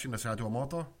Year edition of Shadow of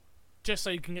Mordor. Just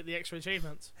so you can get the extra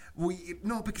achievements? Well,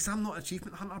 no, because I'm not an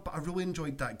achievement hunter, but I really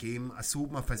enjoyed that game. I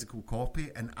sold my physical copy,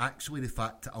 and actually the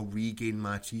fact that I'll regain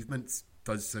my achievements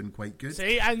does sound quite good.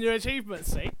 See, and your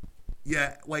achievements, see?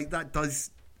 Yeah, like that does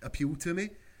appeal to me,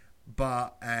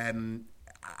 but I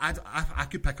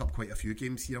could pick up quite a few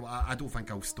games here. I don't think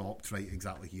I'll stop right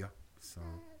exactly here, so...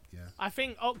 Yeah. I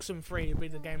think Oxenfree would be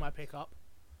the game I pick up.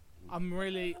 I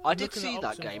did see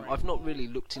that game. I've not really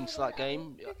looked into that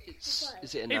game.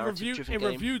 Is it a narrative-driven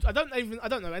game? Reviewed. I don't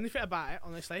know anything about it,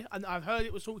 honestly. And I've heard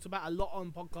it was talked about a lot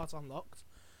on Podcast Unlocked.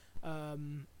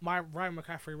 Ryan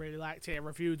McCaffrey really liked it. It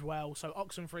reviewed well. So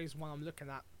Oxenfree is one I'm looking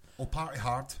at. Oh, Party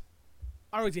Hard.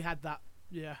 I already had that.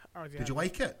 Yeah, Did you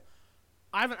like it?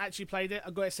 I haven't actually played it.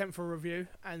 I got it sent for a review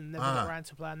and never got around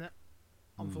to playing it,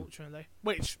 unfortunately.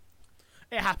 Which...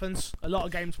 It happens. A lot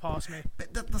of games pass me.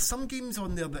 But there's some games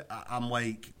on there that I'm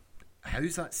like,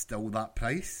 how's that still that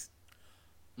price?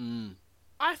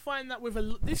 I find that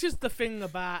this is the thing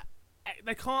about...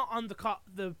 They can't undercut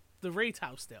the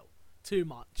retail still too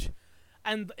much.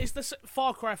 And it's the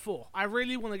Far Cry 4. I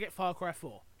really want to get Far Cry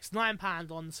 4. It's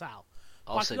 £9 on sale.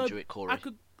 I'll send you it, Corey.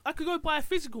 I could go buy a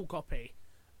physical copy.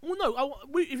 Well, no.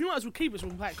 If you might as well keep it so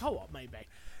we can play it co-op, maybe.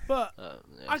 But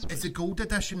is the gold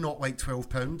edition not like £12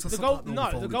 or something?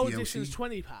 The gold edition is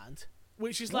 £20,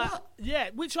 which is like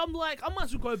which I'm like, I might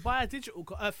as well go buy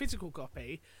a physical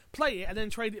copy, play it, and then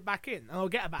trade it back in, and I'll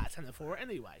get about a tenner for it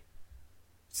anyway.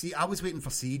 See, I was waiting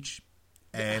for Siege.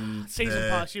 Season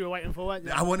pass you were waiting for, weren't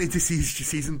you? I wanted to see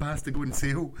Season Pass to go on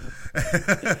sale.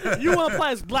 You want to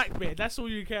play as Blackbeard? That's all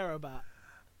you care about.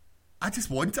 I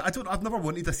just want it. I've never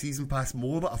wanted a season pass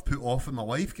more that I've put off in my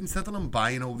life, considering I'm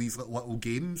buying all these little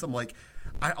games. I'm like,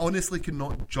 I honestly could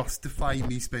not justify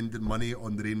me spending money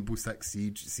on the Rainbow Six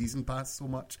Siege season pass so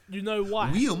much. You know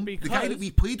why? Liam, the guy that we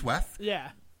played with,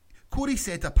 Corey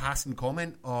said a passing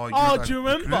comment. Do you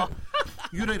remember?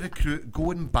 You're a recruit. Go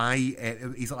and buy.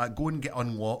 He's like, go and get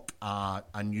unlock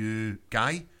a new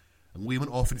guy. And we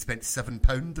went off and spent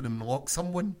 £7 and unlocked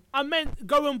someone. I meant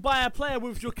go and buy a player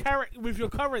with your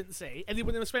currency, and he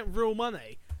wouldn't have spent real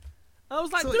money. And I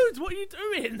was like, dude, what are you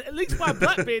doing? At least buy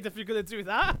Blackbeard if you're going to do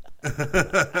that.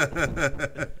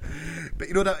 But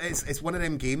you know that it's one of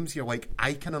them games. You're like,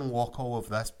 I can unlock all of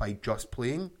this by just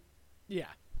playing. Yeah.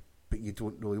 But you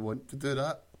don't really want to do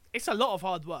that. It's a lot of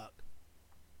hard work.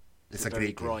 It's a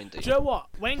great grindy. Do you know what?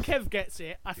 When Kev gets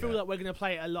it, I feel like we're going to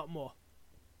play it a lot more.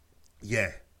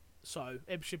 Yeah. So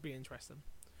it should be interesting.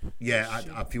 Yeah,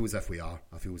 I feel as if we are.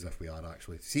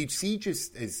 Actually. Siege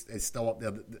is still up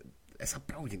there. It's a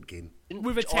brilliant game.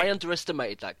 I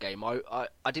underestimated that game. I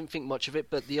didn't think much of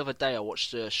it, but the other day I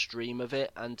watched a stream of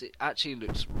it, and it actually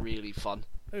looks really fun.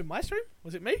 Who, my stream?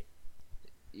 Was it me?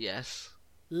 Yes.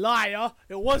 Liar!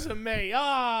 It wasn't me.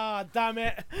 Ah, damn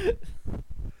it!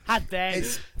 Had dare.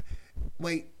 It's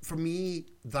like, for me,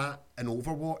 that and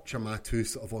Overwatch are my two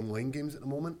sort of online games at the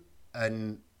moment,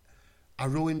 and I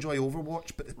really enjoy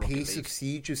Overwatch, but the pace of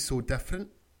Siege is so different.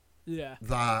 Yeah.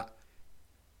 That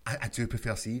I do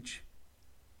prefer Siege.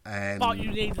 But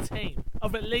you need a team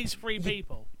of at least 3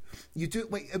 people. You do.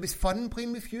 Like, it was fun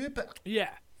playing with you, but yeah,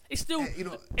 it's still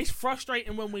it's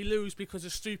frustrating when we lose because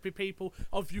of stupid people.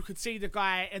 You could see the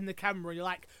guy in the camera, you're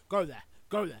like, go there.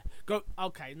 Go.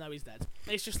 Okay, no, he's dead.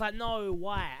 It's just like, no,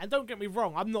 why? And don't get me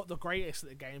wrong, I'm not the greatest at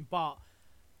the game, but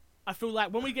I feel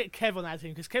like when we get Kev on our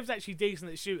team, because Kev's actually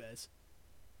decent at shooters.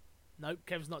 Nope,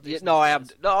 Kev's not decent. I am.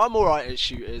 No, I'm all right at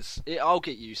shooters. I'll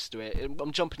get used to it.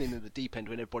 I'm jumping into the deep end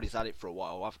when everybody's had it for a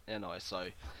while. So.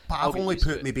 But I've only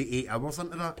put maybe 8 hours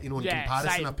into that. In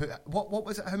comparison, same. I put what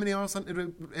was it? How many hours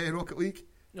into Rocket League?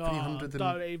 300.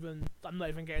 Don't even. I'm not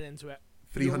even getting into it.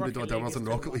 300 odd hours in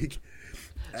Rocket League.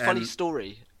 Funny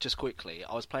story. Just quickly,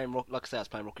 I was playing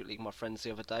Rocket League with my friends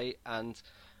the other day, and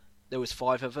there was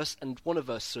 5 of us, and one of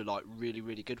us was like really,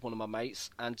 really good, one of my mates,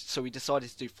 and so we decided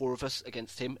to do 4 of us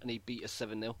against him, and he beat us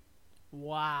 7-0.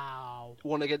 Wow.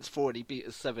 1 against 4, and he beat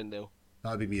us 7-0.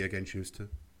 That'd be me against you too.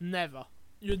 Never.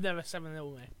 You'd never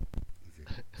 7-0 me.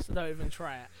 So don't even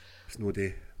try it. It's no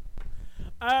day.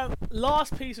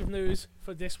 Last piece of news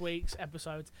for this week's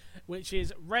episode, which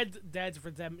is Red Dead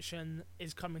Redemption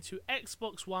is coming to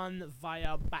Xbox One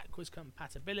via backwards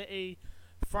compatibility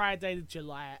Friday,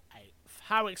 July 8th.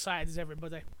 How excited is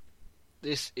everybody?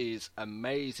 This is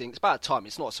amazing. It's about time.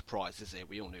 It's not a surprise, is it?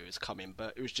 We all knew it was coming,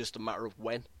 but it was just a matter of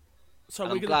when. So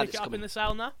we're going to pick it up in the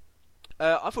sale now?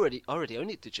 I've already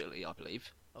owned it digitally, I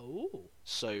believe. Oh.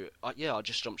 So I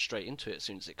just jumped straight into it as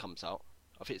soon as it comes out.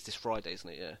 I think it's this Friday, isn't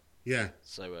it? Yeah. Yeah.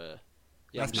 So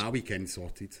that's my weekend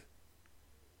sorted.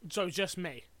 So just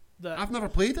me. I've never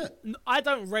played it. I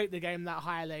don't rate the game that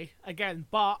highly, again,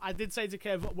 but I did say to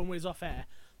Kev when we was off air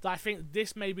that I think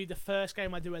this may be the first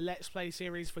game I do a Let's Play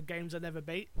series for games I never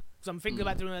beat. Because I'm thinking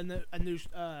about doing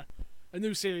a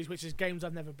new series, which is games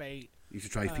I've never beat. You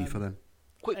should try FIFA then.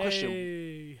 Quick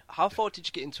question. How far did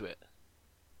you get into it?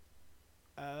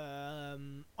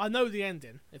 I know the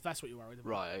ending, if that's what you're worried about.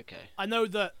 Right, okay. I know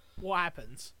that what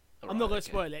happens. I'm not going to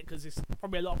spoil it because it's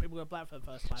probably a lot of people going to play it for the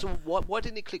first time. So why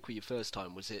didn't it click with you first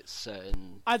time? Was it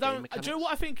certain do game you mechanics? know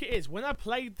what I think it is? When I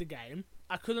played the game,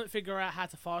 I couldn't figure out how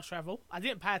to fast travel. I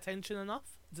didn't pay attention enough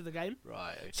to the game.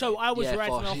 Right, okay. So I was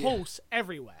riding a horse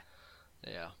everywhere.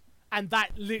 Yeah. And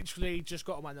that literally just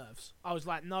got on my nerves. I was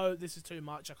like, no, this is too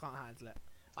much. I can't handle it.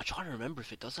 I'm trying to remember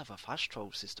if it does have a fast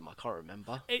travel system. I can't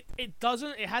remember. It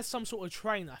doesn't. It has some sort of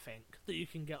train, I think, that you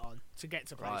can get on to get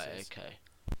to places. Right, okay.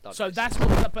 So that's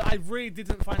what. But I really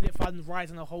didn't find it fun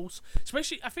riding a horse.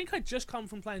 Especially, I think I'd just come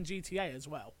from playing GTA as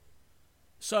well.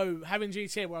 So having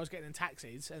GTA where I was getting in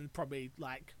taxis and probably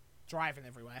like driving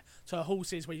everywhere. So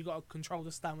horses where you got to control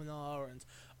the stamina and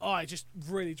it just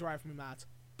really drives me mad.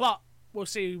 But we'll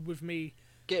see with me.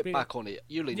 Get back on it.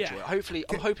 You'll enjoy it. Hopefully,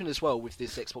 I'm hoping as well with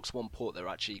this Xbox One port they're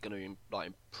actually going to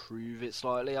improve it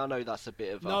slightly. I know that's a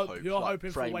bit of a hope. You're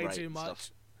hoping for way too much.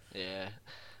 Stuff. Yeah.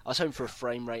 I was hoping for a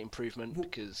frame rate improvement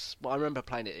because I remember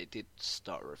playing it. It did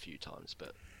stutter a few times,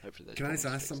 but hopefully there's. Can I just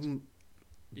ask something?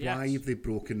 Yes. Why have they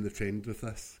broken the trend with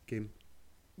this game?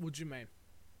 What do you mean?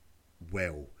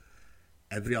 Well,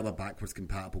 every other backwards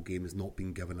compatible game has not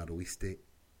been given a release date.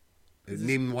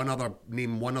 Name one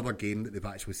other game that they've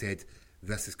actually said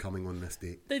this is coming on this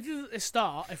date. They did at the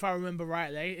start, if I remember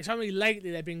rightly. It's only lately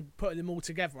they've been putting them all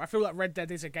together. I feel like Red Dead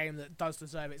is a game that does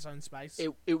deserve its own space.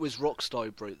 It was Rockstar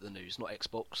who broke the news, not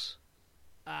Xbox.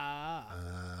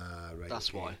 Right.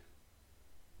 That's why.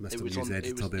 Mr. News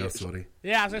Editor there, sorry.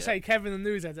 Yeah, as I say, Kevin the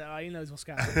News Editor, he knows what's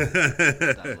going on.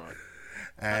 Damn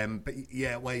right. But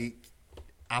yeah,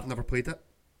 I've never played it.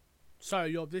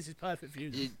 So this is perfect for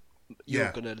you.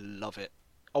 You're gonna love it.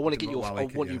 I want to get your. I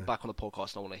want you back on the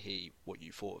podcast. And I want to hear what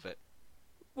you thought of it.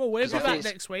 Well, we'll be back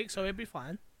next week, so it'll be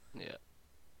fine. Yeah,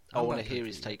 I want to hear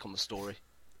his take on the story.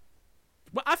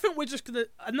 But I think we're just gonna.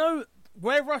 I know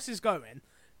where Russ is going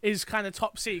is kind of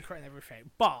top secret and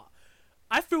everything, but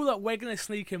I feel like we're gonna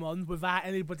sneak him on without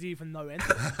anybody even knowing.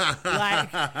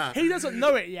 Like he doesn't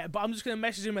know it yet, but I'm just gonna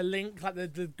message him a link, like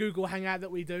the Google Hangout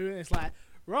that we do, and it's like,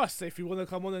 Russ, if you want to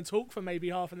come on and talk for maybe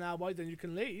half an hour, then you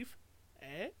can leave.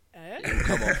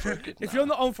 Come on for a good If you're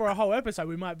not on for a whole episode,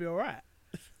 we might be alright.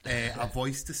 A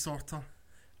voice distorter,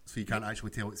 so you can't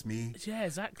actually tell it's me. Yeah,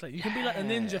 exactly. You can be like a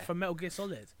ninja from Metal Gear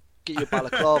Solid. Get your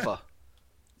balaclava.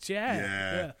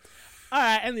 Yeah.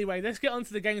 Alright, anyway, let's get on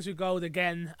to the Games with Gold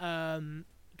again.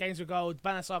 Games with Gold,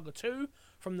 Banner Saga 2,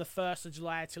 from the 1st of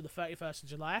July till the 31st of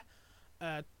July.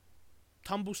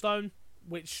 Tumblestone,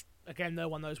 which, again, no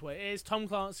one knows what it is. Tom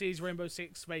Clancy's Rainbow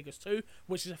Six Vegas 2,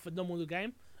 which is a phenomenal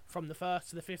game, from the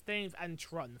 1st to the 15th, and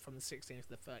Tron from the 16th to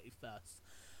the 31st.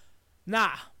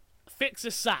 Now, fix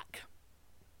a sack.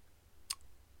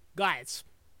 Guys,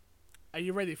 are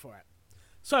you ready for it?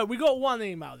 So, we got one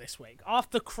email this week.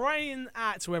 After crying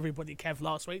out to everybody, Kev,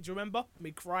 last week, do you remember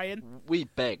me crying? We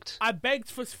begged. I begged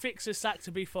for Fix a Sack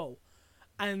to be full,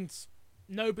 and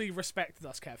nobody respected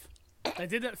us, Kev. They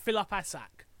didn't fill up our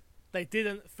sack.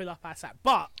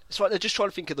 But it's right. They're just trying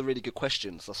to think of the really good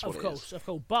questions. That's what it is. Of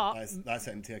course. But that's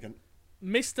it. Taken.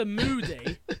 Mr.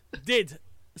 Moody did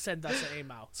send us an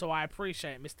email, so I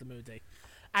appreciate Mr. Moody.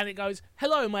 And it goes,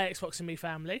 "Hello, my Xbox and Me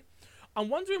family. I'm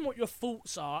wondering what your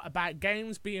thoughts are about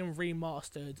games being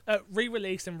re-released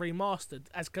and remastered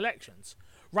as collections.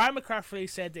 Ryan McCaffrey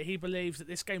said that he believes that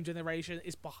this game generation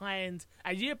is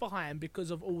a year behind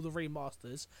because of all the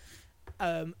remasters."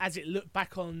 As it looked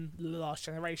back on the last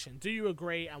generation. Do you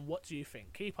agree, and what do you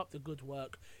think? Keep up the good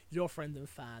work. Your friend and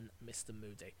fan, Mr.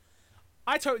 Moody.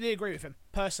 I totally agree with him,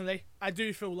 personally. I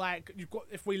do feel like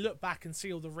if we look back and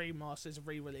see all the remasters and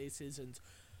re-releases, and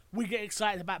we get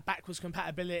excited about backwards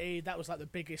compatibility, that was like the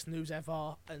biggest news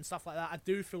ever, and stuff like that, I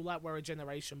do feel like we're a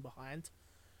generation behind,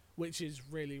 which is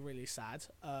really, really sad.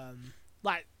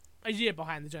 Like, a year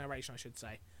behind the generation, I should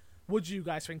say. What do you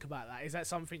guys think about that? Is that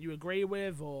something you agree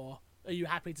with, or are you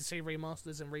happy to see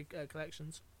remasters and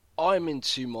collections? I'm in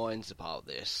two minds about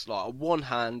this. Like, on one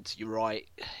hand, you're right,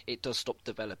 it does stop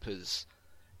developers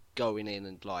going in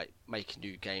and like making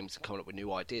new games and coming up with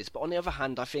new ideas. But on the other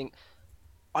hand, I think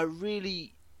I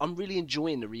I'm really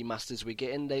enjoying the remasters we're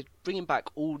getting. They're bringing back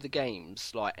all the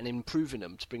games, and improving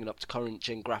them to bring it up to current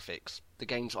gen graphics. The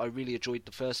games I really enjoyed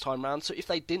the first time round. So if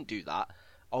they didn't do that,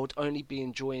 I would only be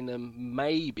enjoying them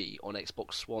maybe on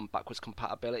Xbox One backwards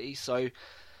compatibility. So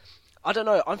I don't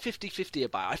know. I'm 50-50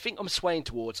 about it. I think I'm swaying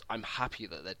towards I'm happy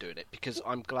that they're doing it because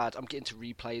I'm glad I'm getting to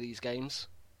replay these games.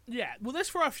 Yeah, well, let's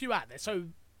throw a few out there. So,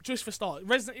 just for start,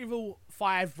 Resident Evil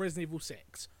 5, Resident Evil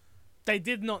 6, they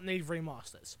did not need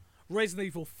remasters. Resident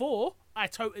Evil 4, I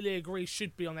totally agree,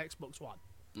 should be on Xbox One.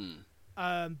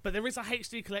 But there is a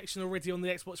HD collection already on the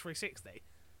Xbox 360.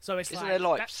 So it's Isn't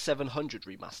there 700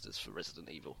 remasters for Resident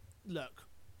Evil? Look,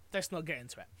 let's not get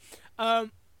into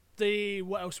it.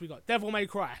 What else we got? Devil May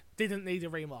Cry didn't need a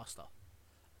remaster.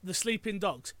 The Sleeping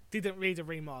Dogs didn't need a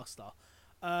remaster.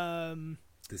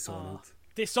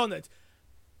 Dishonored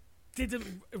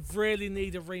didn't really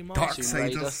need a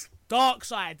remaster.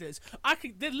 Darksiders.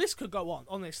 The list could go on.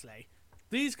 Honestly,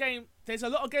 there's a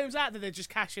lot of games out there they're just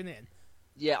cashing in.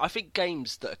 Yeah, I think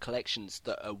games that are collections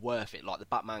that are worth it, like the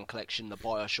Batman collection, the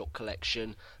BioShock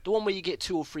collection, the one where you get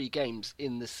 2 or 3 games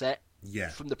in the set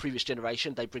from the previous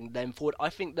generation, they bring them forward. I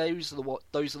think those are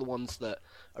the ones that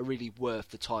are really worth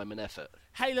the time and effort.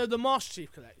 Halo, the Master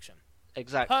Chief collection.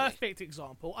 Exactly. Perfect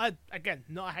example. Again,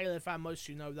 not a Halo fan, most of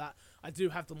you know that. I do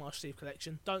have the Master Chief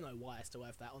collection. Don't know why I still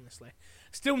have that, honestly.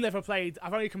 Still never played.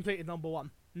 I've only completed number 1.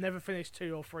 Never finished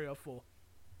 2 or 3 or 4.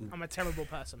 I'm a terrible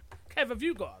person. Kev, have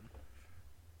you got them?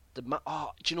 Do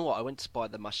you know what? I went to buy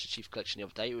the Master Chief collection the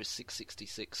other day. It was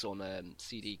 $6.66 on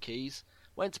CD keys.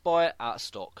 Went to buy it out of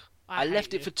stock. I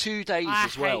left it for 2 days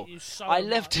as well. I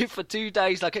left it for 2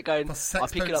 days. I kept going. For I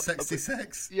pick it up.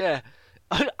 £6.66. Yeah,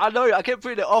 I know. I kept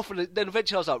putting it off, and then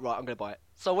eventually I was like, right, I'm going to buy it.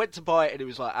 So I went to buy it, and it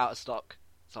was out of stock.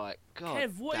 It's like, God,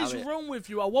 Kev, what is wrong with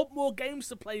you? I want more games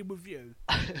to play with you.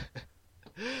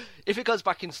 If it goes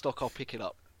back in stock, I'll pick it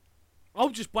up. I'll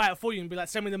just buy it for you and be like,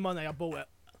 send me the money. I bought it.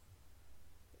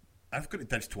 I've got a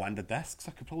digital and the discs.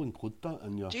 I could probably include that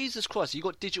in your... Jesus Christ, you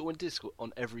got digital and disc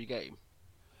on every game?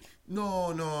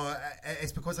 No,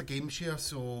 it's because of game share.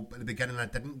 So at the beginning I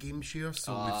didn't game share,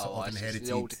 so we've sort of inherited.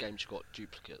 The older games you got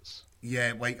duplicates.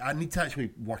 Yeah, I need to actually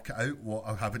work it out what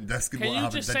I have in disc and what I have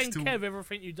in digital. Can you just send Kev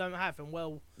everything you don't have, and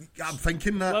I'm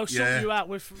thinking that. We'll sort you out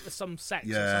with some sex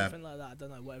or something like that. I don't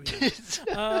know, whatever you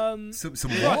want.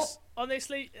 Some what? Ross,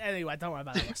 honestly, anyway, don't worry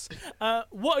about it, Ross.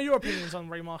 What are your opinions on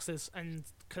remasters and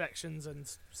collections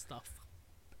and stuff?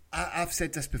 I've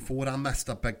said this before, I missed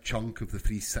a big chunk of the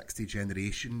 360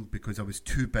 generation because I was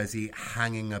too busy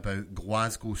hanging about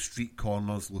Glasgow street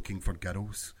corners looking for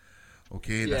girls.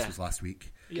 Okay, this was last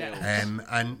week. Yeah.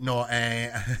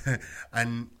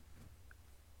 And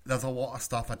there's a lot of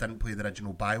stuff I didn't play the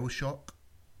original BioShock.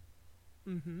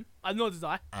 Mm-hmm. Nor did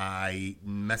I. I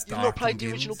missed the Arkham games. You've not played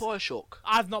the original BioShock?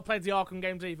 I've not played the Arkham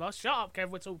games either. Shut up,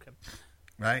 Kev, we're talking.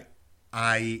 Right.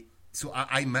 So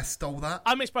I missed all that.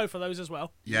 I missed both of those as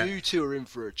well. Yeah. You two are in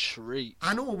for a treat.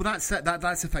 I know, but that's it.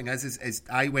 That's the thing is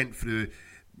I went through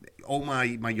all my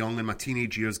young and my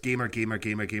teenage years, gamer.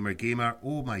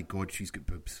 Oh my God, she's got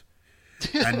boobs.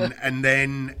 and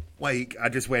then I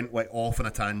just went off on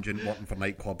a tangent, working for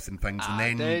nightclubs and things.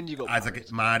 And then you got as I get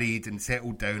married and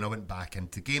settled down, I went back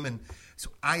into gaming. So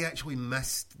I actually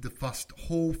missed the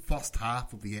whole first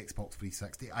half of the Xbox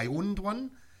 360. I owned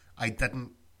one. I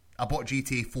bought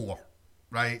GTA 4,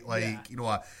 right?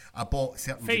 I bought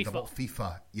certain games. I bought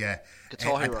FIFA, yeah.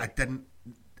 Guitar Hero. I didn't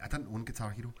own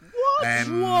Guitar Hero. What?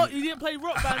 What? You didn't play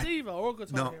Rock Band either or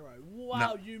Guitar Hero? Wow,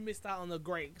 no. You missed out on a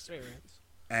great experience.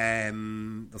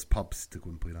 There's pubs to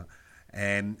go and play that.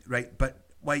 Right, but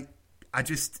I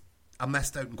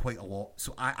missed out on quite a lot.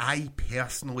 So I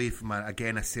personally, from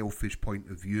a selfish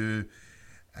point of view,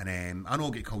 and I know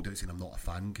I'll get called out saying I'm not a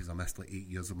fan because I missed 8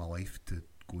 years of my life to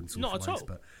go and socialise. Not at all.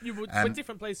 But we're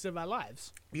different places of our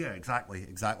lives. Yeah, exactly.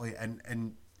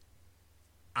 And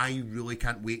I really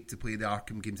can't wait to play the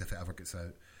Arkham games if it ever gets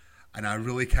out. And I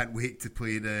really can't wait to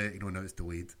play now it's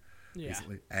delayed. Yeah,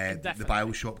 basically. The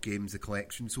BioShock games, the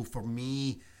collection. So for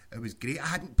me, it was great. I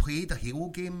hadn't played a Halo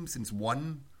game since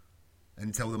 1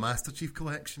 until the Master Chief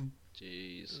collection.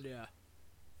 Jeez. Yeah.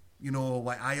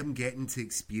 I am getting to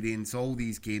experience all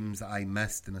these games that I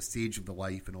missed in a stage of the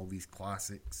life and all these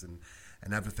classics and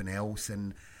everything else.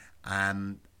 And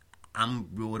I'm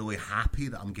really, really happy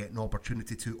that I'm getting an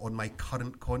opportunity to on my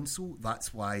current console.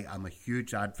 That's why I'm a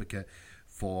huge advocate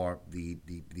for the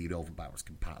relevant backwards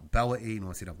compatibility.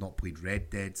 I said I've not played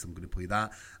Red Dead, so I'm going to play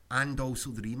that. And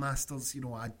also the remasters.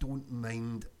 I don't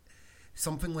mind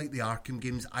something like the Arkham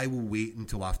games. I will wait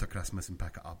until after Christmas and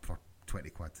pick it up for 20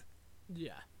 quid.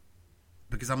 Yeah.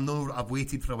 Because I've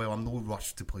waited for a while. I'm no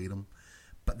rush to play them.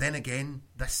 But then again,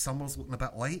 this summer's looking a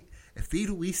bit light. if they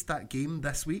released that game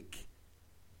this week,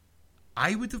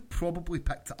 I would have probably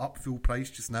picked it up full price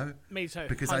just now. Me too.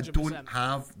 Because 100%. I don't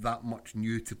have that much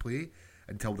new to play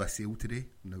until this sale today.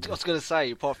 No, I was going to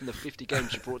say, apart from the 50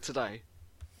 games you brought today.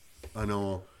 I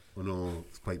know.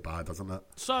 It's quite bad, isn't it?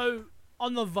 So,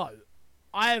 on the vote,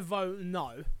 I vote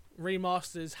no.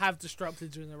 Remasters have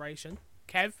disrupted generation.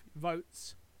 Kev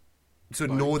votes. So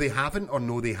no, they haven't, or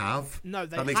no, they have. No,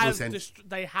 they that makes have. no sense.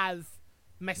 They have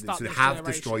messed up. So they this have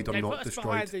generation. destroyed or They not put us destroyed.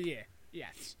 behind the year.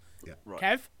 Yes. Yeah. Right.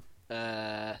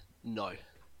 Kev. No.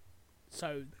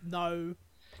 So no.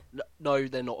 No,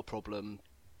 they're not a problem.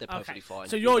 They're perfectly fine.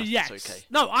 So you're It's yes. okay.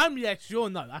 No, I'm yes. You're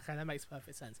no. Okay, that makes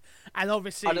perfect sense. And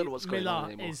obviously, I don't know what's going on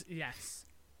Miller anymore. is yes.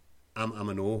 I'm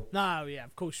a no. No, yeah,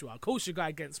 of course you are. Of course you got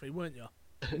against me, weren't you?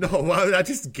 No, well, I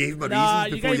just gave my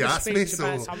reasons before gave you a asked me. speech So,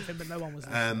 about something, but no one was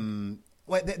listening.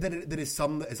 well, there is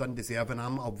some that is undeserving.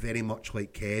 I'm very much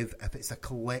like Kev. If it's a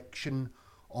collection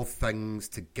of things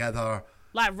together,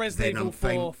 Like Resident then I'm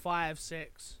Evil 4, fine. 5,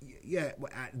 6. Yeah,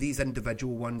 these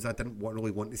individual ones, I didn't really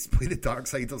want to play the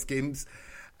Darksiders games.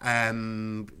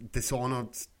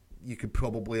 Dishonored, you could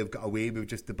probably have got away with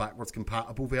just the backwards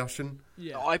compatible version.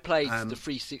 Yeah. I played the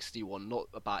 360 one not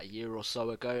about a year or so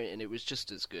ago, and it was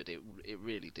just as good. It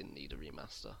really didn't need a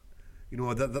remaster. You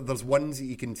know, there's ones that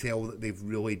you can tell that they've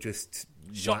really just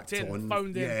Shocked whacked in, on,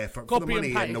 phoned in, yeah, for the copy and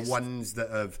money, and the paste. ones that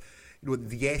have, you know,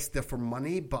 yes, they're for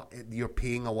money, but you're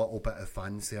paying a little bit of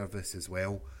fan service as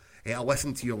well. I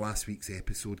listened to your last week's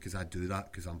episode because I do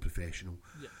that because I'm professional.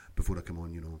 Yeah. Before I come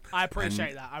on, you know, I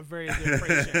appreciate that. I really do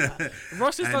appreciate that.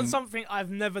 Ross has done something I've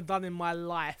never done in my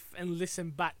life and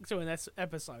listened back to an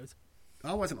episode.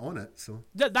 I wasn't on it, so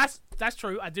That's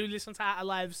true. I do listen to Out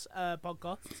Alive's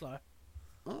podcast, so.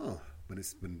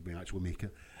 when we actually make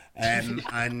it, and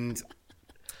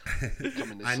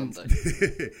Coming this and Sunday.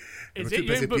 we're Is too it? You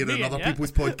busy ain't booked being me on in, other yeah?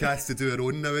 people's podcasts to do our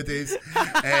own nowadays.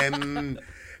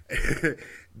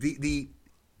 The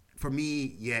for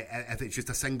me, yeah, if it's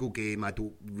just a single game, I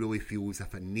don't really feel as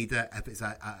if I need it. If it's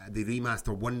the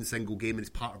remaster one single game and it's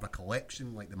part of a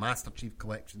collection, like the Master Chief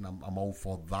Collection, I'm all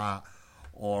for that.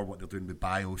 Or what they're doing with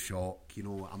BioShock, you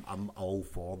know, I'm all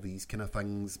for these kind of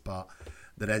things. But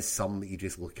there is some that you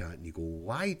just look at and you go,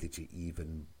 why did you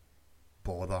even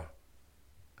bother?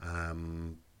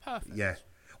 Perfect. Yeah.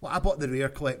 Well, I bought the Rare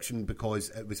collection because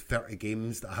it was 30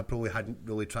 games that I probably hadn't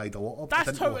really tried a lot of.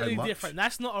 That's totally different.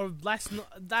 That's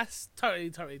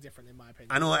totally different in my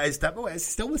opinion. I know it is different. It's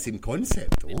still the same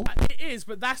concept, though. It is,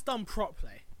 but that's done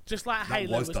properly. Just like That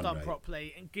Halo was was done done right.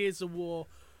 properly, and Gears of War,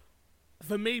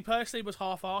 for me personally, was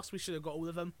half-assed. We should have got all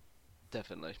of them.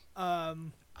 Definitely.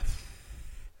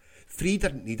 3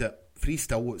 didn't need it. 3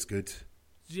 still looks good.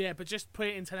 Yeah, but just put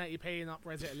it in 1080p and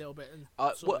up-res it a little bit and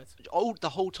The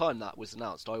whole time that was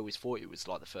announced, I always thought it was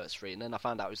like the first 3, and then I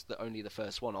found out it was only the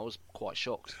first one. I was quite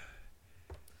shocked.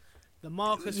 The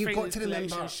Marcus You've got Phoenix to collection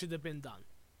remember- should have been done.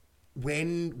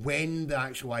 When the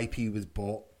actual IP was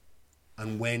bought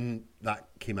and when that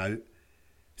came out,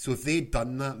 so if they'd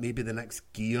done that, maybe the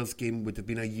next Gears game would have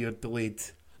been a year delayed.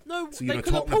 No, So you they were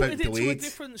could have talking about ported it to a delayed.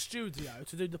 different studio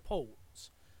to do the ports,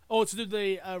 or to do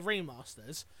the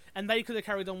remasters, and they could have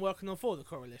carried on working on For the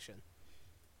Coalition.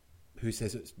 Who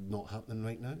says it's not happening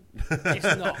right now? It's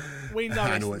not. We know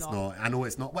I it's know it's not. not. I know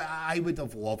it's not. Well, I would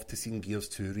have loved to seen Gears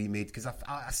 2 remade because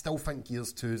I still think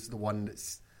Gears 2 is the one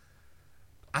that's.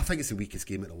 I think it's the weakest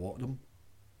game out of a lot of them.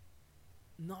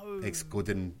 No.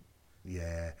 Excluding,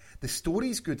 yeah, the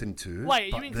story's good in 2. Wait,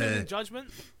 you but including Judgment?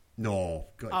 No,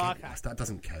 Okay. that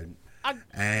doesn't count.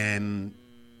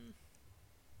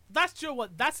 That's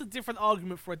a different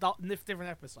argument for a different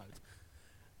episode.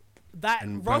 That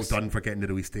And Ross, well done for getting the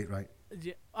release date right.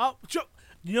 Yeah,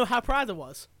 you know how proud I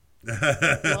was.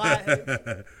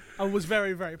 I was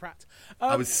very, very proud.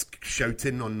 I was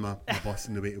shouting on my bus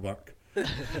on the way to work.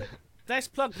 Let's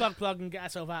plug, and get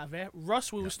ourselves out of here.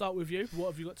 Russ, we will start with you. What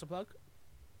have you got to plug?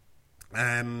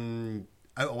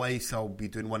 Out of Lice, I'll be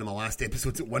doing one of my last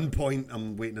episodes at one point.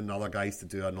 I'm waiting on other guys to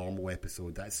do a normal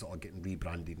episode. That's sort of getting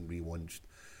rebranded and relaunched.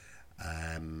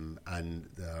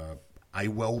 I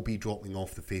will be dropping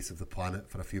off the face of the planet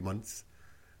for a few months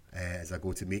as I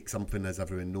go to make something, as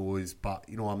everyone knows. But,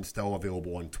 you know, I'm still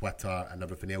available on Twitter and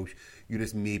everything else. You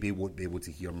just maybe won't be able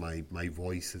to hear my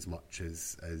voice as much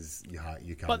as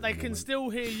you can. But they can still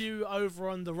hear you over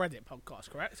on the Reddit podcast,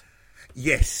 correct?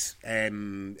 Yes.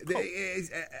 Cool.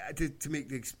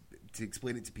 To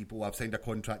explain it to people, I've signed a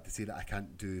contract to say that I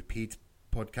can't do paid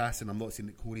podcasts, and I'm not saying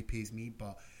that Corey pays me,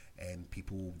 but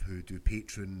people who do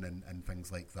Patreon and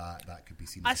things like that could be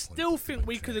seen. I as a still conflict of think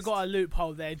we could have interest. got a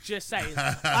loophole there. Just saying,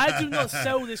 I do not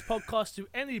sell this podcast to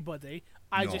anybody.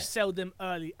 I No. just sell them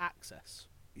early access.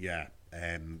 Yeah,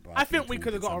 I think we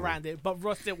could have got around it, but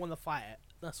Ross didn't want to fight it.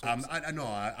 That's what I know.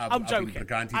 I'm joking. For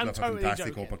granted, I'm totally a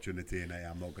fantastic opportunity, and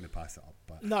I'm not going to pass it up.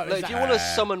 But no, exactly. If you want to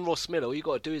summon Ross Miller, all you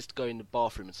got to do is to go in the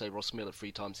bathroom and say Ross Miller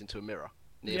 3 times into a mirror.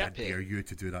 I dare you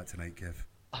to do that tonight, Kev.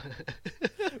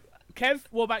 Kev,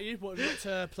 what about you? What have you got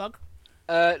to plug?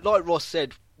 Like Ross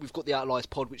said, we've got the Outliers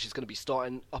pod, which is going to be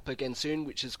starting up again soon,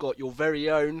 which has got your very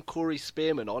own Corey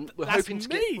Spearman on. We're hoping to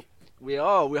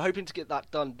get that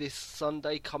done this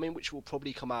Sunday coming, which will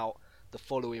probably come out the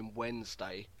following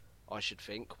Wednesday, I should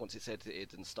think, once it's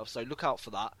edited and stuff. So look out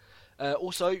for that.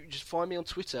 Also, just find me on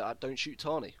Twitter at Don't Shoot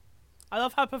Tarny. I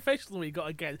love how professional he got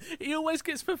again. He always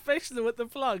gets professional at the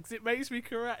plugs. It makes me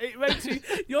correct. It makes me.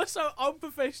 You're so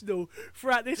unprofessional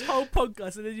throughout this whole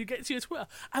podcast, and then you get to your Twitter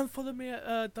and follow me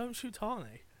at Don't Shoot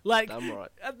Tarny. Like, damn right.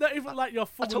 Not even like your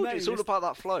full name. I told you, it's all about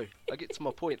that flow. I get to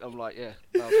my point. I'm like, yeah,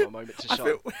 now's my moment to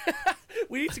shine.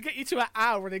 We need to get you to an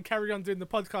hour and then carry on doing the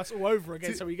podcast all over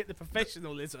again so we get the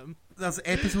professionalism. There's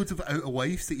episodes of Out of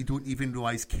Wives that you don't even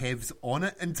realise Kev's on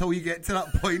it until you get to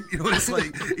that point. You know, it's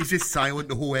like he's just silent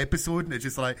the whole episode, and it's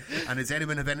just like, and is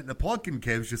anyone event in the pod? And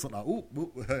Kev's just like,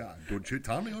 Don't Shoot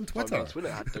Tarny on Twitter. On Twitter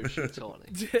at Don't Shoot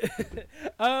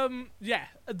Tarny. Yeah,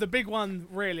 the big one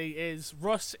really is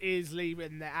Ross is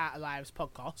leaving the Out of Lives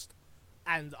podcast,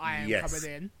 and I am coming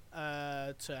in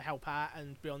to help out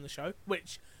and be on the show,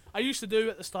 which I used to do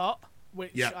at the start,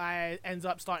 which I ended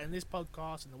up starting this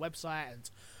podcast and the website and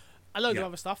a load of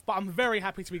other stuff. But I'm very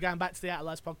happy to be going back to the Out of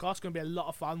Lives podcast. It's going to be a lot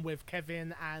of fun with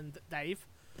Kevin and Dave.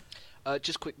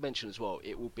 Just quick mention as well,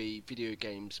 it will be video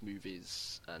games,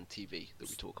 movies and TV that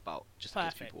we talk about, just in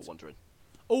case people are wondering.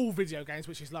 All video games,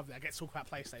 which is lovely. I get to talk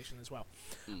about PlayStation as well.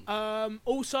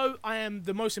 Also, I am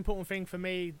the most important thing for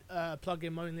me,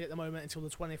 plug-in only at the moment until the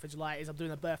 20th of July, is I'm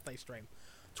doing a birthday stream.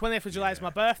 20th of July is my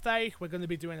birthday. We're going to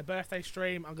be doing a birthday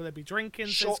stream. I'm going to be drinking,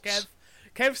 says Kev.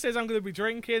 Kev says I'm going to be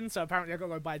drinking, so apparently I've got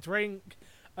to go buy a drink.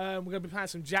 We're going to be playing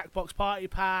some Jackbox Party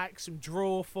Pack, some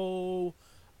Drawful.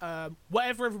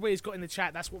 Whatever everybody's got in the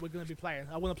chat, that's what we're going to be playing.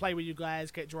 I want to play with you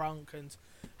guys, get drunk, and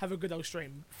have a good old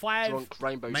stream. Drunk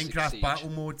Rainbow Minecraft Six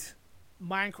Battle Mode.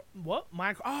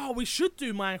 Minecraft? Oh, we should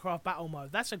do Minecraft Battle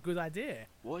Mode. That's a good idea.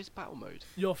 What is Battle Mode?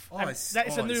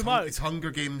 It's a new mode. It's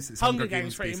Hunger Games. It's Hunger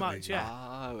Games pretty much, yeah.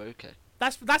 Oh, okay.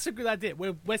 That's a good idea.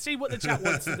 We'll see what the chat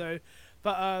wants to do.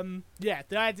 But, yeah,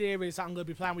 the idea is I'm going to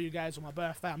be playing with you guys on my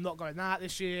birthday. I'm not going out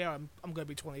this year. I'm going to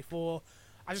be 24.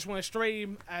 I just want to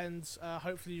stream, and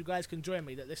hopefully you guys can join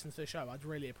me that listen to the show. I'd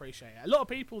really appreciate it. A lot of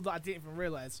people that I didn't even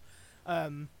realise,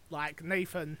 like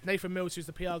Nathan Mills, who's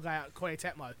the PR guy at Koei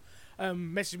Tecmo,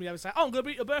 messaged me the other day, I'm going to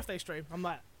be at your birthday stream. I'm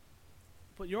like,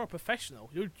 but you're a professional.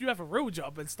 You have a real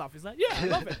job and stuff. He's like, yeah, I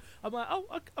love it. I'm like, oh,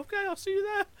 okay, I'll see you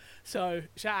there. So,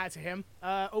 shout out to him.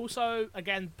 Also,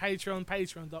 again,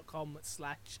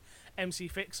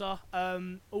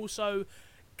 patreon.com/MCFixer. Also,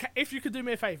 if you could do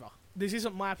me a favour, this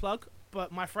isn't my plug,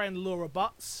 but my friend Laura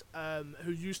Butts,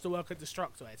 who used to work at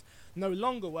Destructoid, no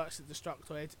longer works at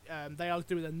Destructoid. They are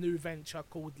doing a new venture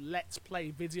called Let's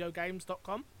Play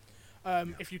Videogames.com.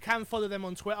 If you can follow them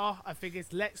on Twitter, I think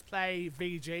it's Let's Play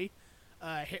VG.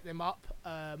 Hit them up.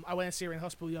 I went to see her in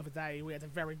hospital the other day. We had a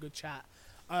very good chat.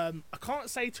 I can't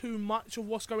say too much of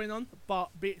what's going on,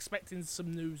 but be expecting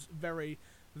some news very,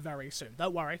 very soon.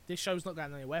 Don't worry, this show's not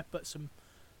going anywhere, but some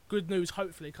good news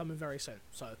hopefully coming very soon.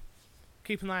 So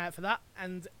keep an eye out for that.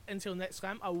 And until next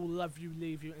time, I will love you,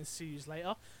 leave you, and see you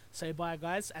later. Say bye,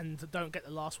 guys, and don't get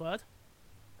the last word.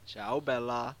 Ciao,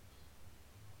 Bella.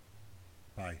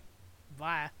 Bye.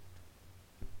 Bye.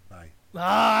 Bye.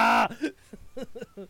 Ah!